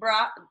then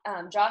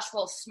Josh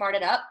will smart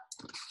it up.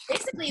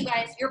 Basically, you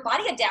guys, your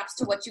body adapts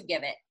to what you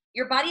give it.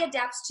 Your body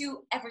adapts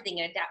to everything.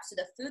 It adapts to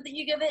the food that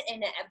you give it,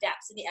 and it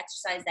adapts to the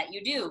exercise that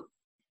you do.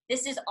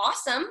 This is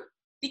awesome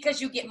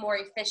because you get more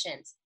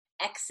efficient.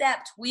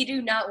 Except we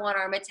do not want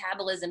our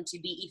metabolism to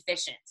be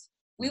efficient.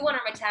 We want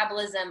our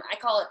metabolism, I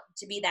call it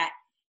to be that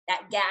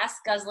gas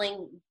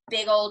guzzling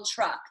big old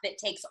truck that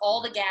takes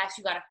all the gas.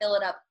 You got to fill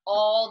it up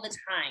all the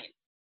time.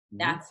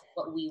 That's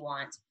what we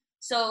want.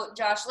 So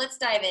Josh, let's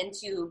dive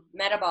into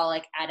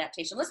metabolic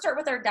adaptation. Let's start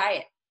with our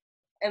diet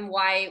and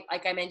why,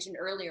 like I mentioned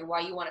earlier, why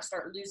you want to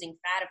start losing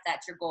fat if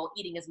that's your goal,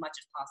 eating as much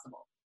as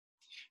possible.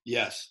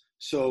 Yes.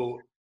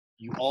 So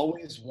you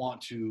always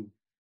want to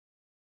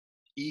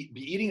be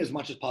eating as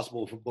much as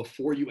possible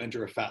before you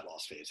enter a fat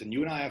loss phase. And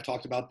you and I have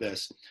talked about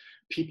this.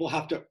 People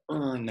have to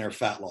earn their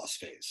fat loss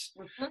phase.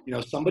 Mm-hmm. You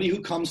know, somebody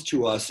who comes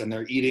to us and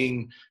they're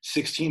eating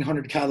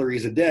 1,600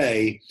 calories a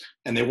day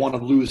and they want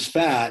to lose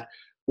fat.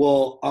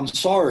 Well, I'm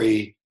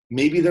sorry.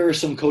 Maybe there are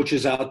some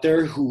coaches out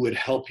there who would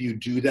help you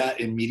do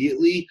that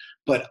immediately,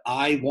 but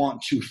I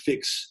want to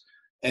fix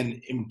and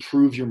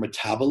improve your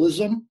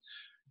metabolism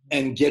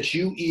and get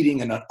you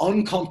eating an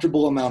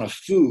uncomfortable amount of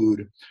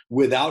food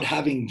without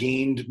having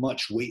gained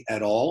much weight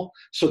at all,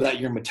 so that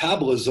your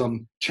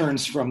metabolism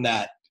turns from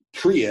that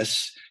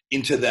Prius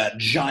into that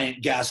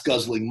giant gas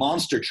guzzling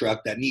monster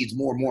truck that needs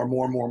more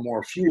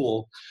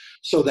fuel,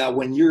 so that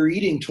when you're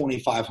eating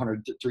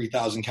 2,500 to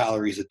 3,000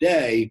 calories a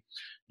day,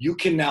 you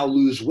can now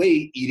lose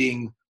weight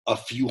eating a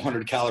few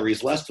hundred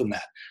calories less than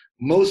that.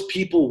 Most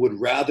people would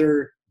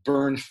rather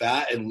burn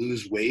fat and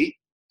lose weight.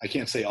 I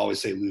can't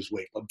always say lose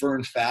weight, but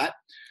burn fat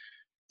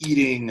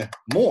eating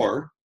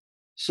more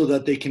so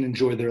that they can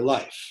enjoy their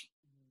life,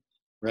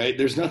 right?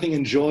 There's nothing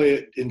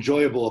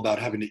enjoyable about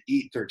having to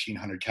eat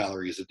 1,300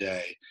 calories a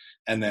day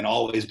and then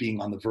always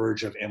being on the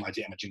verge of, am I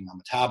damaging my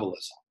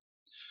metabolism?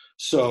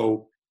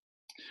 So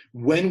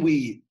when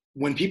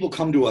people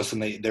come to us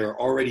and they're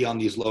already on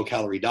these low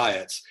calorie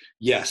diets,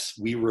 yes,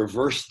 we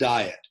reverse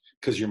diet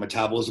because your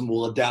metabolism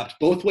will adapt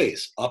both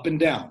ways, up and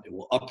down. It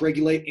will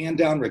upregulate and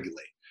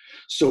downregulate.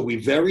 So we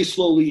very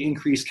slowly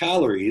increase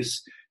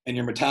calories, and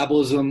your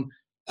metabolism,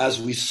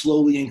 as we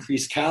slowly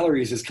increase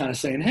calories, is kind of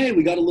saying, hey,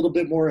 we got a little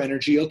bit more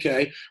energy.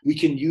 Okay, we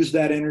can use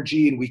that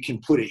energy and we can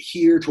put it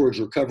here towards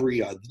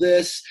recovery of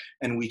this,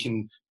 and we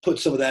can put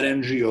some of that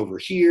energy over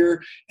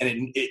here.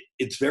 And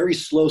it's very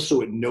slow, so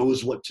it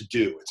knows what to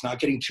do. It's not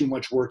getting too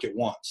much work at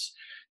once.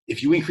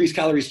 If you increase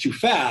calories too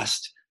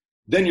fast,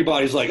 then your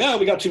body's like,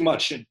 we got too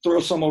much, and throw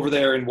some over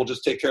there and we'll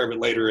just take care of it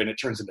later, and it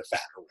turns into fat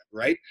or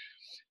whatever, right?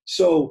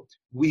 So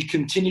we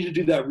continue to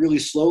do that really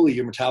slowly.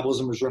 Your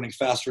metabolism is running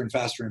faster and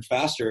faster and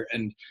faster.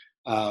 And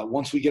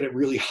once we get it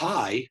really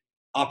high,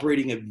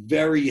 operating at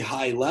very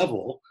high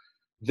level,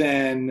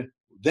 then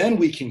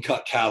we can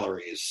cut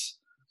calories.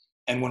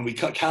 And when we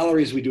cut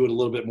calories, we do it a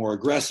little bit more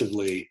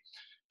aggressively,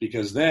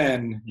 because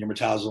then your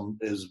metabolism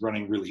is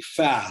running really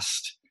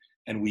fast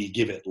and we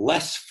give it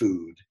less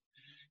food,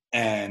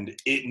 and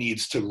it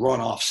needs to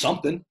run off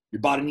something.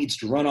 Your body needs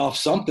to run off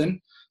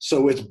something.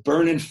 So it's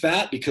burning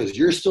fat because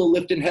you're still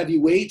lifting heavy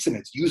weights, and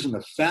it's using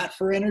the fat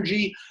for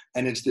energy.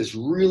 And it's this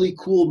really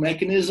cool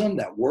mechanism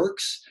that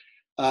works.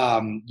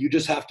 You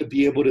just have to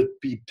be able to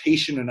be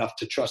patient enough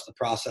to trust the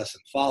process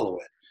and follow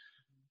it.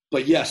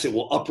 But yes, it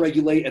will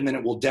upregulate and then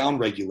it will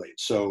downregulate.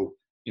 So,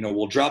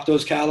 we'll drop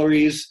those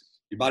calories.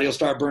 Your body will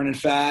start burning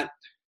fat.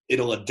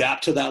 It'll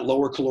adapt to that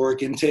lower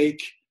caloric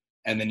intake.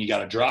 And then you got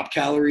to drop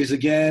calories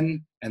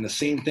again. And the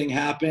same thing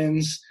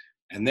happens.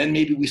 And then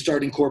maybe we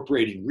start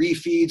incorporating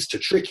refeeds to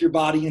trick your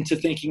body into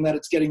thinking that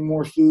it's getting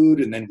more food.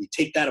 And then we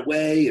take that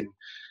away, and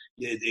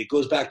it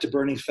goes back to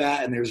burning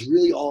fat. And there's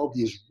really all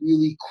these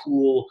really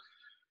cool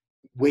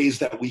ways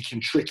that we can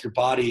trick your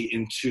body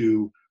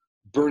into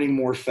burning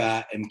more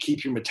fat and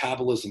keep your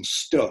metabolism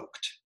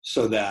stoked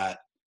so that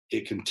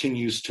it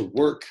continues to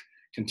work,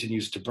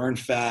 continues to burn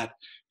fat,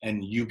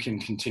 and you can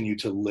continue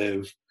to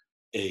live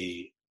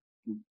a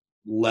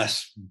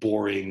less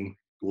boring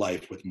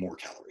life with more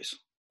calories.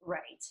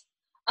 Right.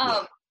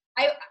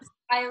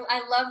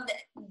 I love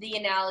the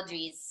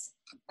analogies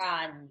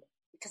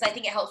because I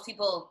think it helps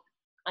people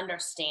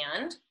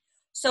understand.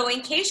 So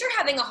in case you're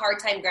having a hard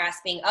time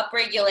grasping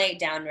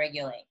upregulate,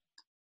 downregulate,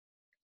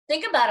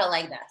 think about it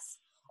like this.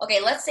 Okay,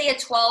 let's say a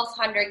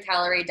 1,200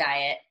 calorie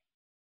diet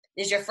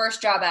is your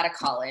first job out of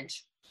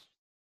college,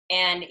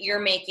 and you're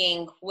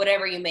making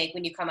whatever you make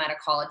when you come out of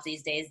college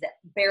these days that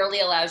barely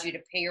allows you to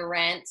pay your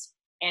rent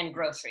and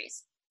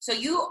groceries. So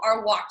you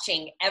are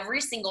watching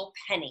every single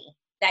penny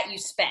that you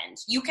spend.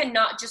 You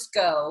cannot just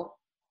go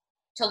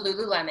to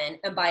Lululemon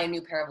and buy a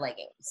new pair of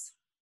leggings.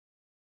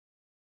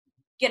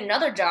 Get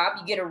another job,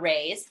 you get a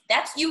raise.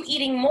 That's you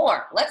eating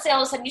more. Let's say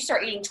all of a sudden you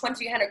start eating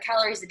 2,300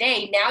 calories a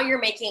day. Now you're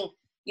making,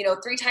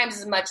 3 times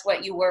as much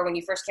what you were when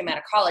you first came out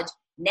of college.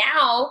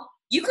 Now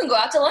you can go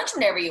out to lunch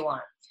whenever you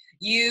want.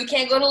 You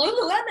can go to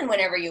Lululemon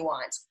whenever you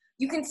want.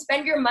 You can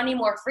spend your money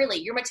more freely.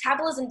 Your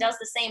metabolism does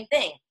the same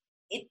thing.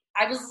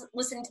 I was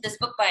listening to this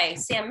book by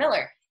Sam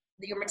Miller.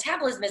 Your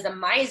metabolism is a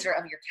miser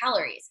of your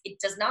calories. It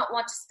does not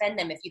want to spend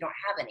them if you don't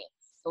have any.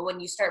 But when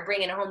you start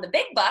bringing home the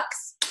big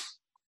bucks,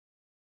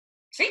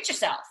 treat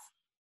yourself,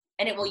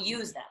 and it will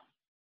use them.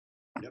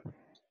 Yep.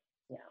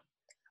 Yeah.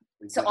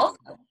 Exactly. So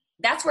also,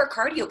 that's where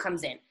cardio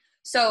comes in.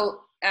 So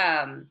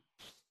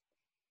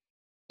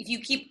if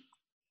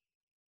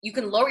you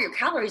can lower your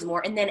calories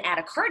more and then add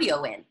a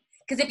cardio in.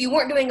 Because if you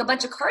weren't doing a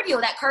bunch of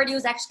cardio, that cardio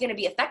is actually going to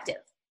be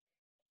effective.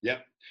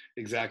 Yep,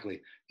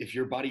 exactly. If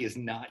your body is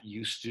not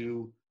used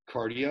to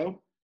cardio,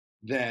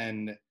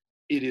 then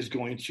it is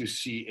going to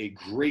see a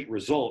great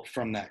result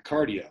from that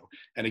cardio.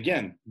 And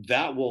again,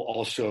 that will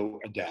also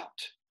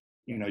adapt.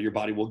 Your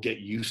body will get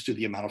used to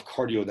the amount of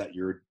cardio that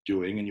you're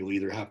doing, and you'll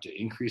either have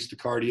to increase the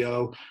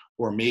cardio,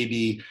 or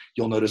maybe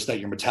you'll notice that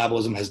your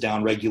metabolism has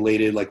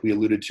downregulated, like we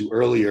alluded to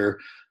earlier,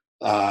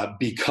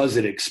 because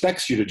it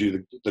expects you to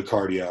do the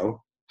cardio.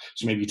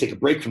 So maybe you take a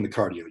break from the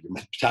cardio. Your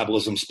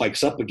metabolism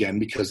spikes up again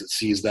because it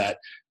sees that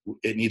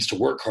it needs to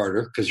work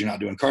harder because you're not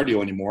doing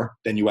cardio anymore.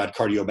 Then you add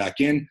cardio back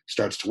in,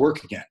 starts to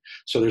work again.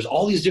 So there's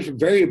all these different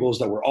variables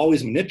that we're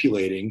always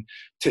manipulating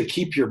to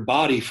keep your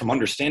body from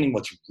understanding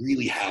what's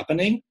really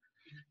happening.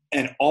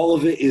 And all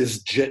of it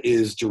is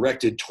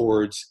directed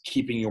towards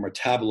keeping your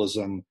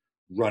metabolism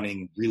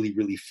running really,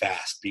 really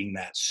fast, being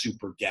that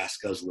super gas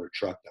guzzler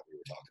truck that we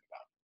were talking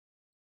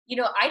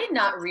about. I did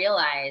not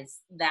realize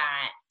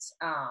that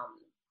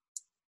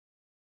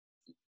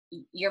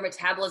your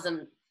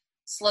metabolism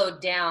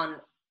slowed down,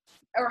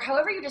 or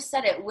however you just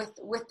said it, with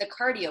the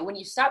cardio. When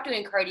you stop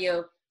doing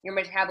cardio, your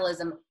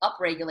metabolism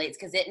upregulates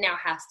because it now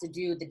has to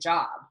do the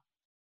job.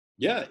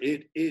 Yeah,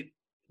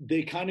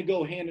 they kind of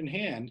go hand in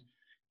hand,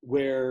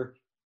 where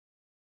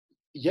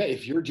yeah,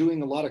 if you're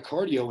doing a lot of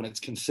cardio and it's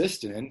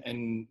consistent,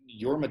 and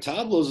your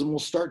metabolism will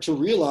start to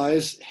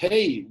realize,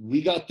 hey,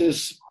 we got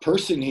this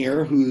person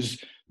here who's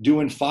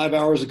doing 5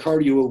 hours of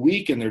cardio a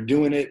week, and they're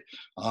doing it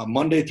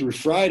Monday through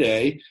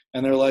Friday.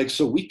 And they're like,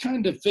 so we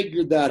kind of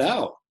figured that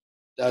out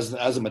as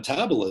a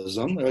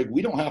metabolism. They're like,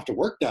 we don't have to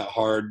work that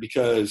hard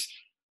because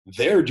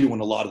they're doing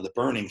a lot of the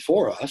burning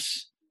for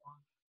us.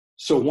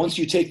 So once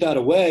you take that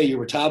away, your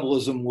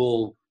metabolism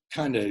will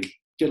kind of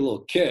get a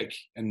little kick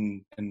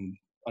and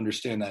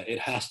understand that it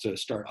has to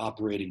start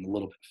operating a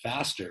little bit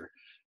faster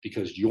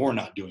because you're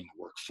not doing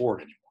the work for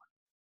it anymore.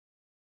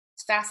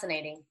 It's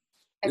fascinating.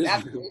 It's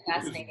absolutely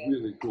fascinating.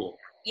 Really cool.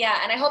 Yeah,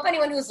 and I hope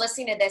anyone who's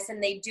listening to this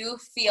and they do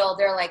feel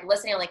they're like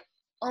listening, like,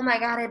 oh my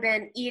God, I've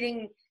been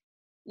eating,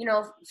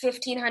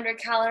 1,500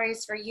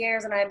 calories for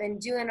years, and I've been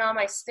doing all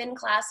my spin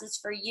classes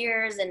for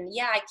years, and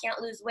yeah, I can't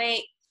lose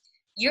weight.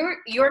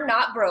 You're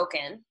not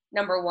broken,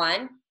 number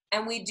one,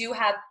 and we do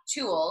have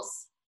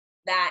tools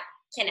that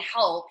can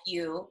help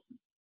you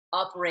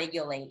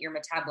upregulate your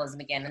metabolism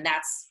again, and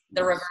that's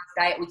the reverse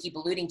diet we keep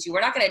alluding to.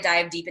 We're not going to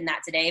dive deep in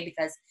that today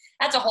because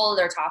that's a whole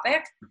other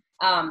topic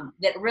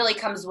that really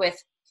comes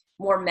with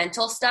more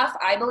mental stuff,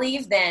 I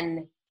believe,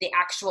 than the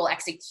actual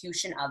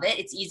execution of it.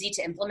 It's easy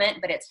to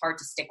implement, but it's hard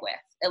to stick with,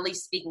 at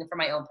least speaking from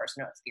my own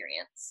personal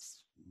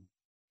experience.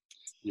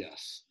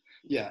 Yes.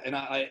 Yeah, and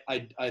I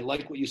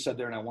like what you said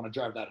there, and I want to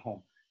drive that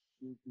home.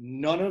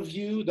 None of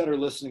you that are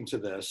listening to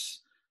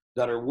this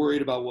that are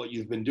worried about what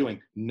you've been doing,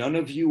 none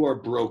of you are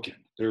broken.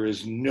 There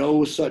is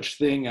no such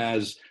thing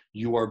as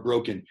you are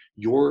broken.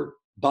 Your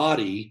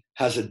body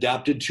has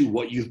adapted to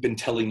what you've been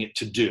telling it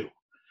to do,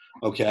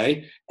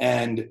 okay?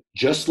 And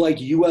just like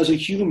you as a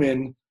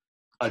human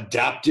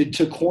adapted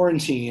to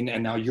quarantine,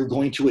 and now you're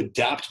going to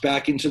adapt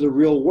back into the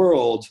real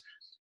world,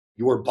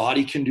 your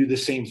body can do the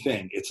same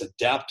thing. It's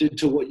adapted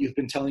to what you've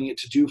been telling it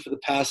to do for the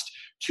past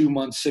 2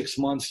 months, 6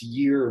 months,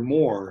 year or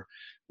more.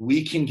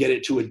 We can get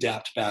it to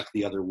adapt back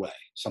the other way.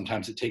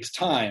 Sometimes it takes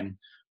time,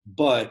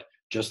 but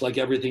just like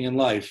everything in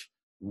life,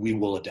 we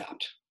will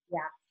adapt.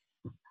 Yeah.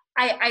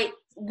 I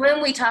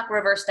when we talk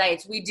reverse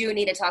diets, we do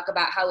need to talk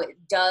about how it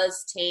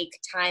does take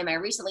time. I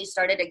recently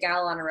started a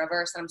gal on a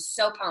reverse, and I'm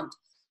so pumped.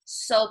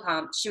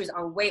 She was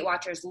on Weight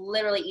Watchers,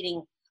 literally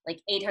eating like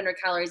 800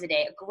 calories a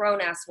day, a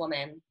grown-ass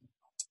woman.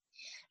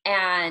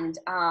 And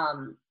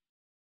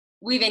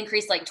we've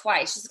increased like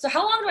twice. She's like, so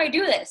how long do I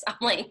do this? I'm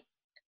like,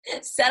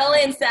 settle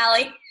in,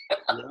 Sally.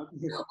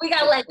 We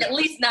got like at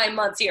least 9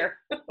 months here.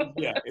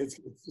 Yeah, it's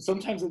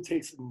sometimes it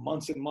takes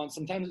months and months.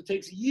 Sometimes it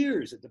takes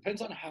years. It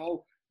depends on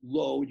how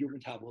low your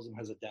metabolism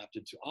has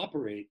adapted to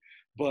operate.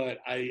 But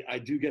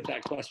I do get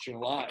that question a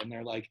lot, and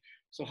they're like,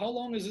 so how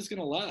long is this going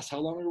to last? How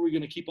long are we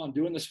going to keep on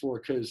doing this for?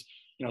 Because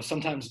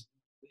sometimes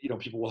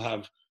people will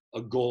have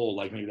a goal,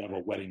 like maybe they have a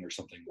wedding or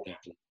something that they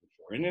have to look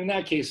for. And in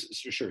that case,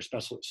 sure,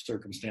 special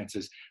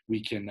circumstances,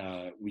 we can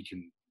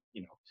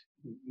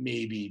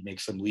maybe make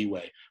some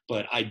leeway.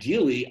 But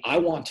ideally, I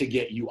want to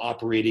get you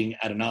operating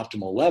at an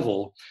optimal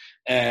level.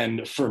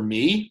 And for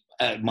me,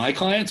 at my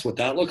clients, what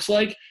that looks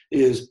like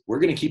is we're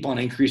going to keep on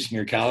increasing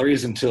your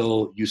calories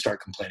until you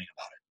start complaining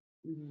about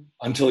it. Mm-hmm.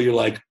 Until you're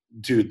like,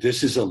 dude,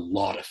 this is a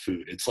lot of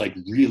food. It's like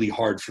really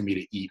hard for me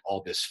to eat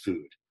all this food.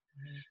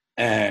 Mm-hmm.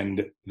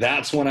 And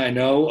that's when I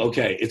know,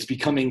 okay, it's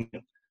becoming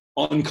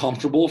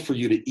uncomfortable for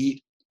you to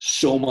eat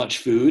so much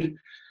food.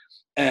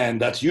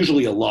 And that's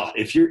usually a lot.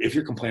 If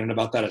you're complaining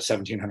about that at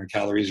 1,700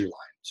 calories, you're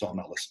lying. So I'm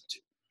not listening to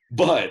you.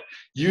 But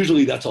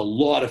usually that's a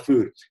lot of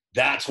food.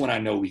 That's when I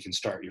know we can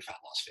start your fat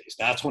loss phase.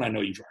 That's when I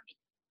know you've earned it.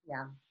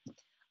 Yeah.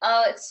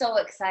 Oh, it's so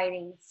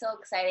exciting. So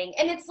exciting.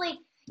 And it's like,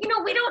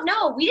 we don't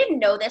know. We didn't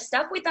know this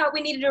stuff. We thought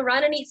we needed to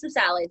run and eat some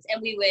salads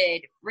and we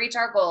would reach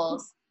our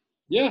goals.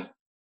 Yeah.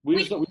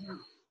 We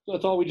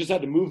thought we just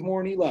had to move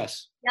more and eat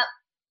less. Yep.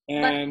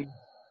 And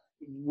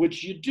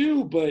which you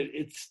do, but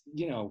it's,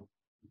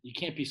 you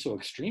can't be so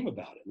extreme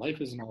about it. Life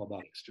isn't all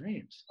about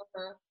extremes.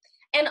 Uh-huh.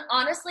 And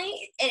honestly,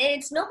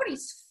 it's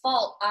nobody's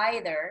fault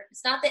either.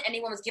 It's not that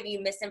anyone was giving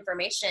you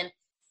misinformation.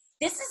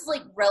 This is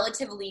like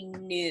relatively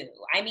new.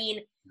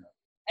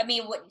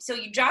 So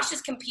Josh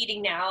is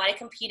competing now. I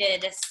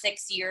competed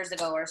 6 years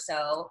ago or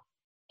so.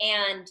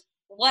 And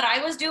what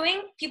I was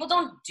doing, people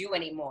don't do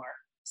anymore.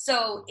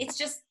 So it's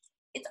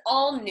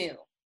all new.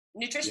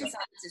 Nutrition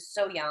science is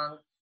so young,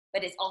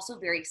 but it's also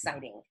very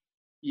exciting.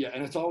 Yeah,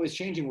 and it's always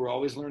changing. We're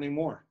always learning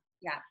more.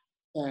 Yeah.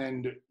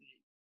 And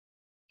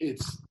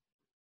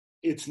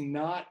it's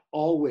not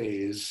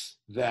always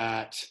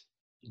that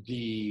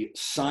the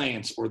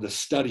science or the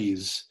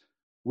studies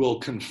will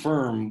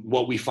confirm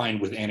what we find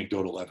with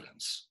anecdotal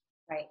evidence.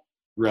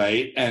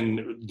 Right.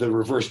 And the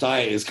reverse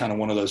diet is kind of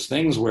one of those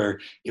things where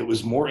it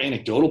was more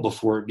anecdotal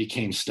before it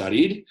became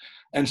studied.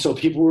 And so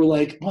people were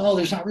like, well,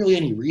 there's not really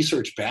any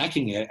research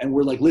backing it. And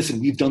we're like,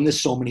 listen, we've done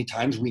this so many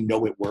times. We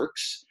know it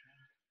works.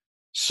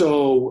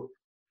 So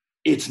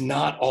it's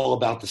not all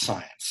about the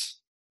science.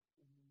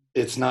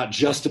 It's not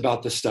just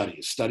about the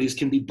studies. Studies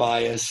can be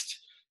biased,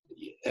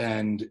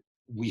 and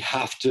we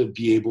have to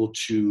be able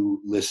to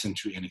listen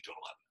to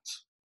anecdotal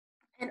evidence.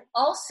 And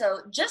also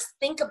just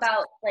think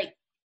about like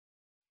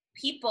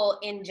people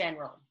in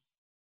general,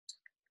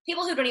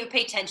 people who don't even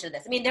pay attention to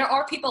this. I mean, there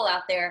are people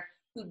out there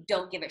who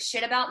don't give a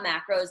shit about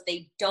macros.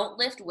 They don't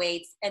lift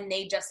weights and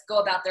they just go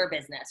about their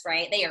business,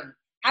 right? They are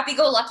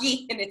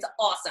happy-go-lucky and it's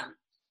awesome.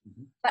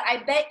 Mm-hmm. But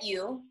I bet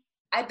you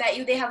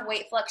they have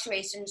weight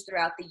fluctuations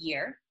throughout the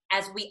year,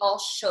 as we all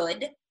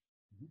should,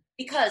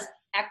 because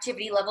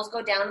activity levels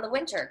go down in the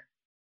winter.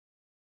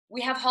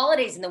 We have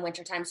holidays in the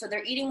wintertime, so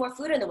they're eating more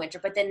food in the winter.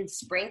 But then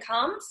spring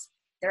comes,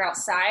 they're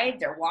outside,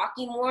 they're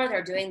walking more,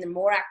 they're doing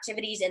more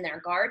activities in their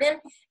garden,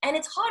 and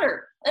it's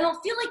hotter. I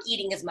don't feel like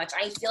eating as much.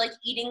 I feel like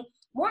eating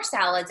more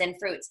salads and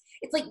fruits.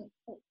 It's like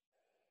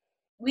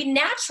we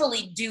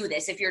naturally do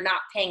this if you're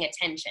not paying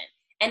attention.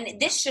 And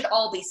this should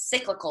all be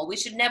cyclical. We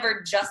should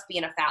never just be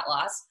in a fat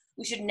loss.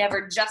 We should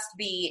never just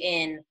be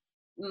in,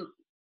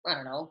 I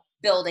don't know,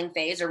 building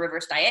phase or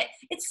reverse diet.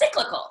 It's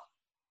cyclical.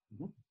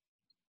 Mm-hmm.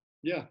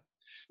 Yeah.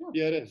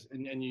 Yeah, it is.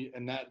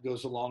 And that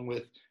goes along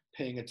with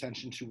paying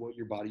attention to what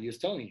your body is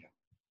telling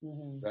you,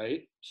 mm-hmm.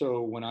 right?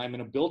 So when I'm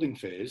in a building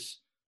phase,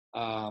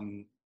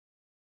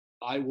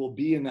 I will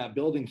be in that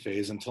building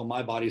phase until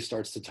my body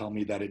starts to tell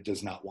me that it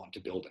does not want to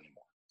build anymore.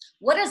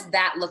 What does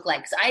that look like?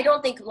 Because I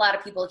don't think a lot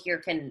of people here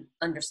can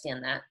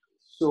understand that.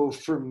 So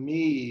for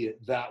me,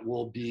 that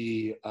will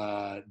be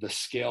the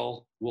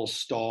scale will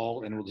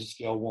stall and the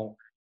scale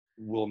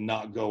will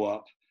not go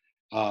up.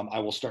 I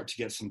will start to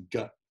get some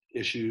gut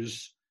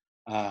issues.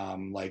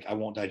 Like I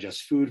won't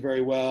digest food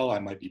very well. I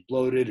might be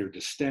bloated or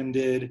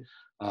distended.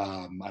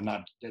 I'm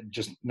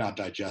not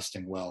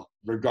digesting well,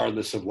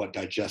 regardless of what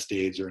digest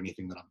aids or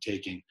anything that I'm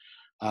taking.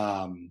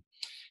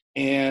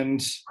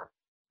 And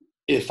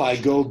if I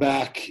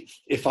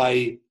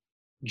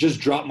just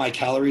drop my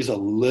calories a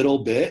little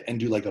bit and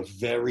do like a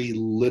very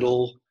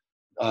little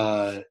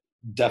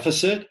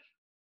deficit,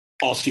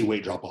 I'll see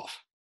weight drop off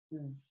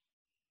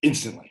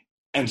instantly.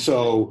 And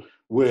so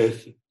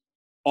with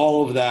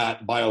all of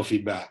that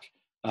biofeedback,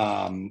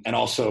 and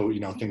also,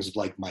 things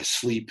like my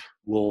sleep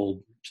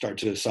will start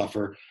to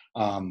suffer,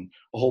 a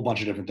whole bunch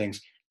of different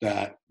things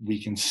that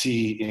we can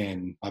see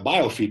in my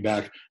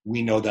biofeedback,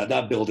 we know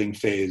that building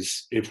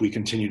phase, if we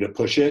continue to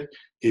push it,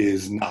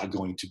 is not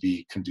going to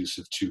be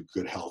conducive to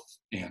good health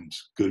and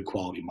good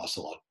quality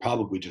muscle. It'll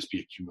probably just be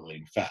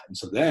accumulating fat. And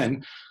so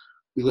then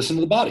we listen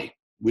to the body.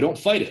 We don't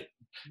fight it.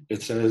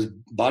 It says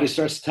body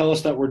starts to tell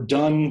us that we're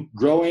done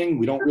growing.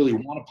 We don't really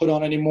want to put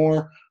on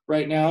anymore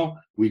right now.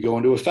 We go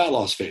into a fat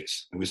loss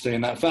phase, and we stay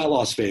in that fat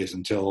loss phase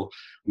until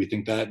we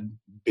think that,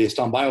 based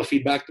on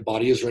biofeedback, the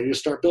body is ready to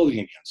start building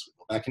again. So we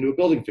go back into a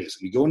building phase,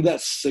 and we go into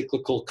that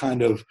cyclical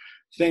kind of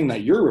thing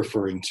that you're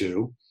referring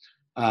to.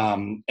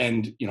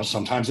 And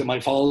sometimes it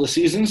might follow the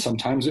season,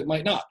 sometimes it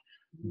might not.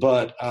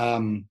 But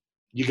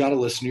you got to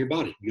listen to your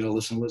body. You got to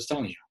listen to what it's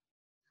telling you.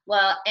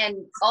 Well, and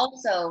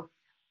also,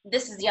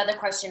 this is the other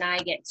question I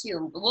get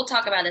too. We'll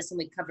talk about this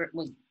when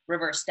we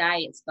reverse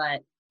diets,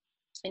 but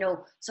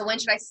so when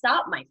should I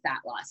stop my fat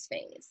loss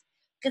phase?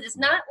 Because it's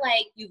not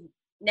like you've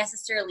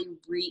necessarily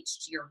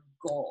reached your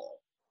goal.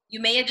 You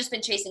may have just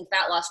been chasing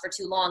fat loss for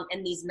too long,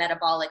 and these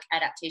metabolic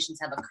adaptations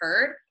have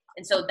occurred.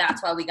 And so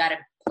that's why we got to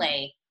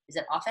play. Is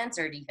it offense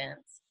or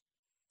defense?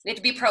 We have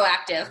to be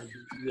proactive.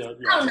 Yeah.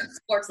 I don't know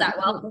sports that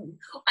well.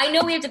 I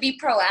know we have to be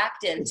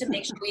proactive to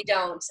make sure we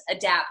don't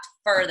adapt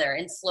further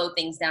and slow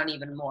things down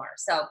even more.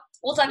 So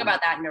we'll talk about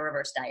that in a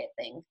reverse diet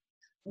thing.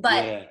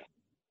 But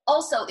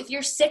also, if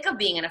you're sick of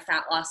being in a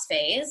fat loss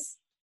phase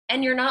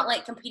and you're not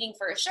like competing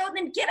for a show,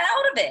 then get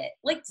out of it.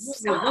 Like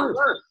stop.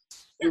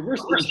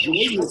 Reverse. Enjoy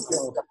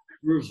yourself.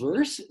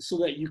 Reverse so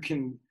that you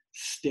can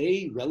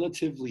stay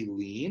relatively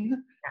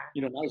lean,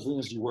 not as lean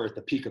as you were at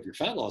the peak of your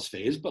fat loss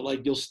phase, but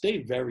like you'll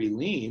stay very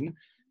lean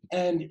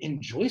and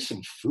enjoy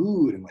some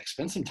food and like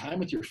spend some time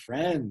with your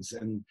friends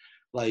and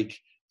like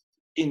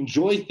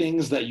enjoy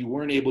things that you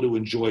weren't able to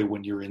enjoy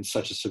when you're in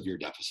such a severe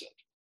deficit.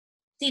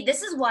 See,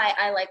 this is why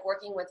I like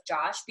working with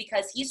Josh,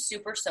 because he's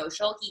super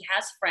social. He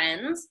has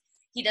friends.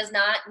 He does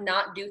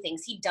not do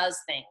things. He does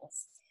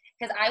things.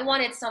 Because I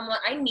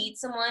need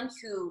someone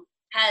who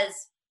has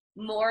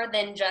more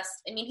than just,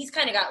 he's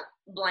kind of got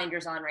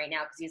blinders on right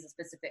now because he has a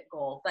specific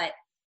goal, but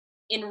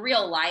in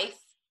real life,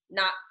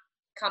 not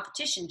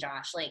competition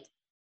Josh, like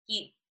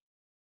he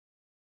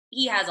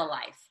has a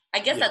life. I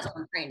guess that's what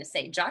I'm trying to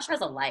say. Josh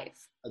has a life.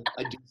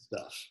 I do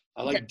stuff.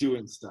 I like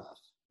doing stuff.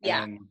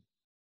 Yeah. And,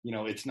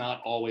 it's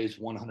not always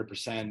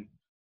 100%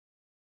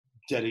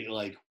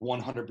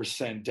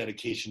 100%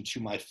 dedication to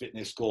my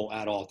fitness goal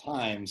at all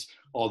times.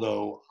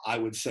 Although I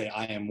would say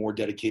I am more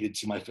dedicated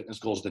to my fitness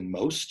goals than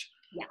most.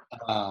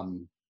 Yeah.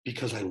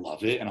 Because I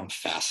love it and I'm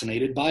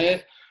fascinated by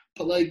it.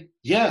 But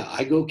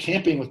I go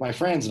camping with my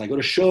friends and I go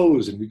to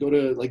shows and we go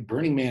to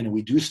Burning Man and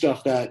we do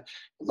stuff that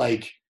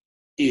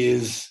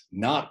is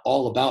not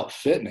all about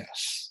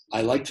fitness.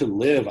 I like to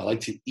live. I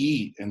like to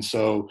eat. And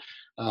so,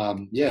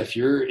 if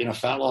you're in a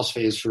fat loss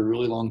phase for a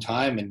really long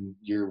time and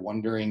you're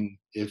wondering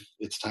if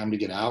it's time to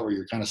get out or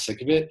you're kind of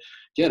sick of it,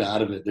 get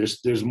out of it.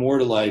 There's more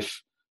to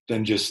life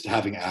than just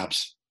having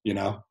abs,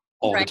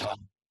 all the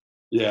time.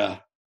 Yeah.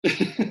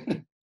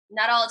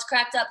 Not all it's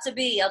cracked up to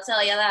be, I'll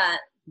tell you that.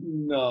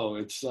 No,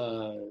 it's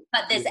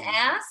But this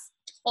ass,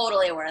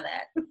 totally worth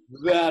it.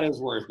 that is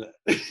worth it.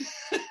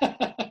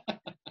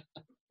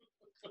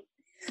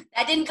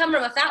 That didn't come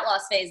from a fat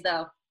loss phase,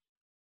 though.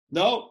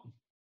 No,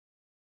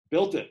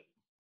 built it.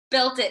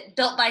 Built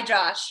by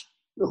Josh.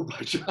 Built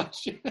by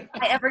Josh. If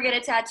I ever get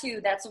a tattoo,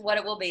 that's what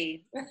it will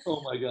be.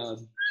 Oh my God.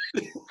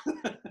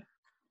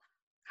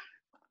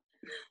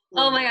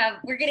 Oh my God,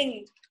 we're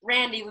getting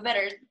randy. We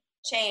better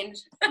change.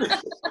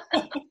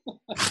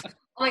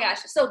 Oh my gosh.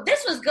 So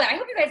this was good. I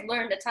hope you guys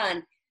learned a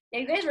ton. Now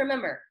you guys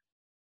remember,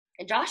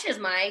 and Josh is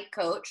my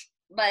coach,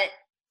 but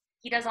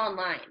he does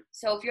online.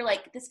 So if you're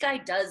like, this guy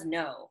does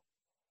know,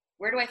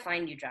 where do I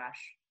find you, Josh?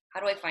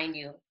 How do I find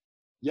you?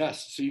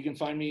 Yes. So you can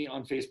find me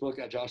on Facebook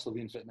at Josh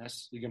Levine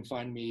Fitness. You can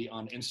find me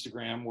on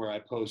Instagram, where I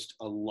post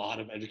a lot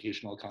of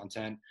educational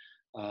content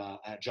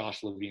at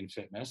Josh Levine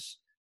Fitness.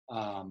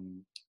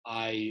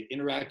 I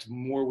interact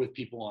more with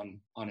people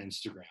on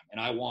Instagram, and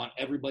I want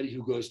everybody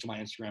who goes to my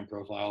Instagram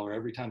profile, or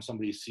every time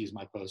somebody sees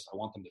my post, I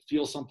want them to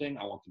feel something.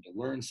 I want them to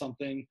learn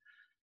something.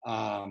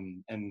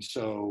 And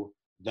so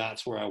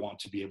that's where I want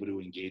to be able to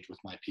engage with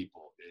my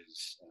people,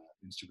 is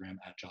Instagram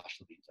at Josh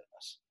Levine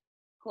Fitness.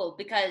 Cool,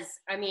 because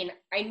I mean,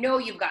 I know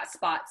you've got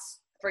spots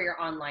for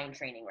your online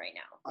training right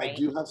now, right? I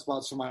do have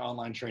spots for my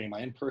online training.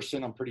 My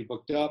in-person, I'm pretty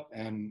booked up,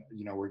 and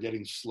we're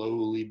getting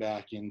slowly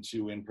back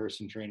into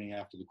in-person training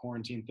after the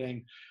quarantine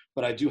thing.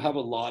 But I do have a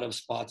lot of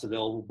spots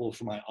available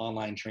for my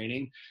online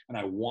training, and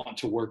I want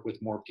to work with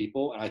more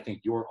people. And I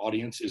think your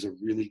audience is a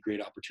really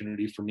great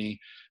opportunity for me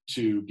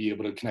to be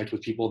able to connect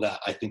with people that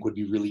I think would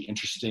be really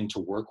interesting to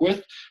work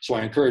with. So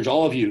I encourage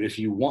all of you, if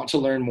you want to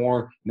learn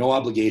more, no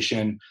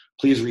obligation,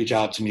 please reach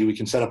out to me. We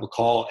can set up a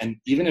call. And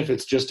even if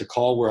it's just a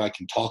call where I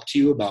can talk to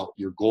you about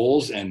your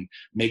goals and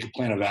make a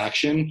plan of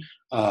action,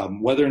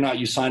 whether or not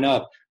you sign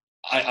up,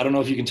 I don't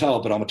know if you can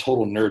tell, but I'm a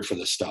total nerd for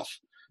this stuff.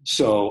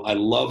 So I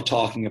love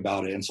talking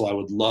about it. And so I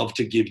would love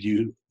to give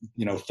you,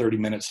 30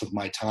 minutes of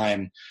my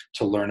time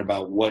to learn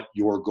about what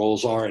your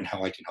goals are and how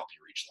I can help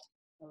you reach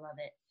them. I love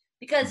it.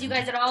 Because you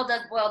guys, it all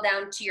does boil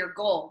down to your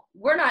goal.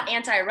 We're not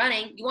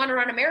anti-running. You want to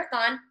run a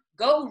marathon,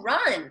 go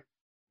run.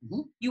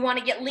 Mm-hmm. You want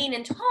to get lean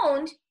and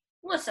toned,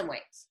 lift some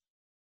weights.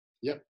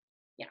 Yep.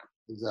 Yeah.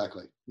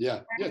 Exactly. Yeah.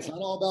 Right. Yeah. It's not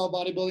all about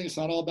bodybuilding. It's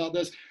not all about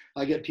this.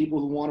 I get people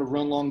who want to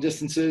run long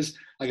distances.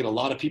 I get a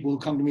lot of people who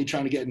come to me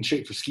trying to get in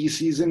shape for ski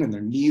season, and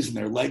their knees and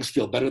their legs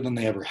feel better than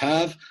they ever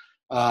have.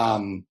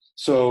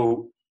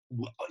 So,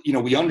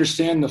 we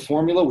understand the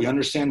formula, we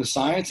understand the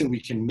science, and we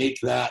can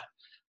make that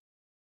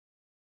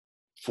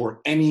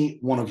for any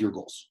one of your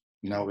goals.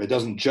 It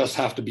doesn't just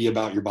have to be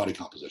about your body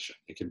composition.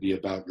 It can be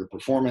about your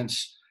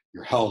performance,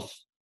 your health,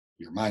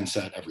 your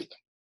mindset, everything.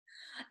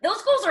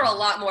 Those goals are a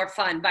lot more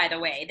fun, by the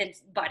way, than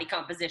body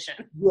composition.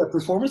 Yeah,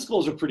 performance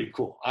goals are pretty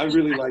cool. I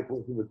really like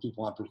working with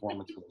people on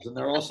performance goals, and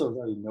they're also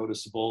very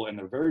noticeable and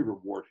they're very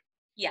rewarding.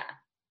 Yeah.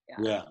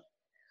 Yeah.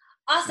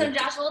 Awesome,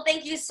 Josh. Well,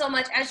 thank you so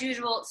much. As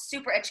usual,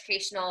 super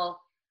educational.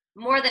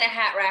 More than a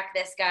hat rack,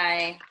 this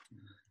guy.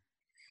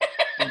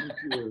 Thank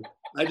you.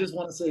 I just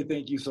want to say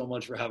thank you so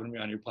much for having me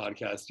on your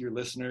podcast. Your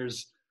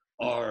listeners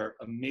are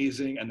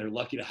amazing, and they're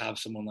lucky to have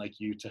someone like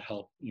you to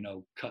help,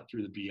 cut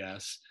through the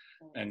BS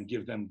and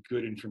give them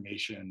good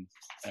information.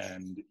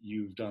 And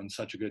you've done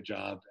such a good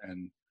job,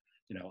 and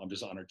I'm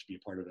just honored to be a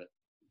part of it.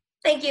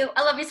 Thank you.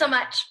 I love you so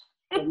much.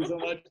 Love you so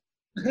much.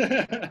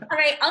 All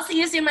right, I'll see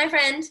you soon, my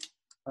friend.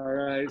 All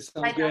right, sounds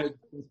Bye, good.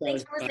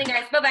 Thanks for listening,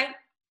 guys. Bye-bye.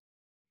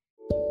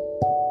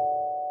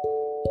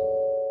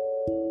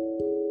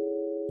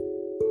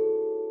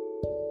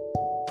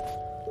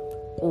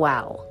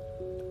 Wow.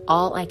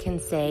 All I can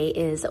say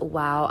is,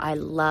 wow, I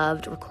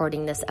loved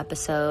recording this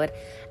episode.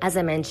 As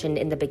I mentioned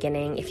in the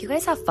beginning, if you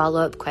guys have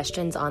follow-up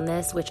questions on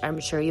this, which I'm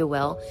sure you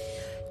will,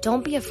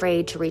 don't be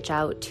afraid to reach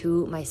out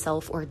to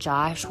myself or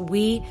Josh.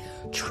 We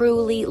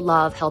truly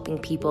love helping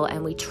people,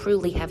 and we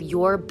truly have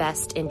your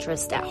best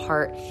interest at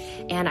heart.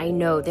 And I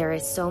know there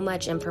is so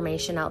much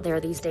information out there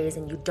these days,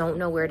 and you don't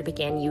know where to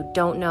begin. You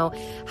don't know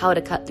how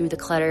to cut through the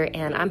clutter.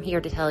 And I'm here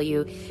to tell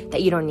you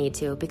that you don't need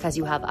to, because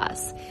you have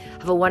us.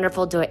 Have a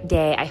wonderful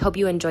day. I hope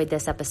you enjoyed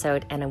this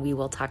episode, and we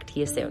will talk to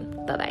you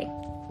soon.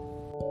 Bye-bye.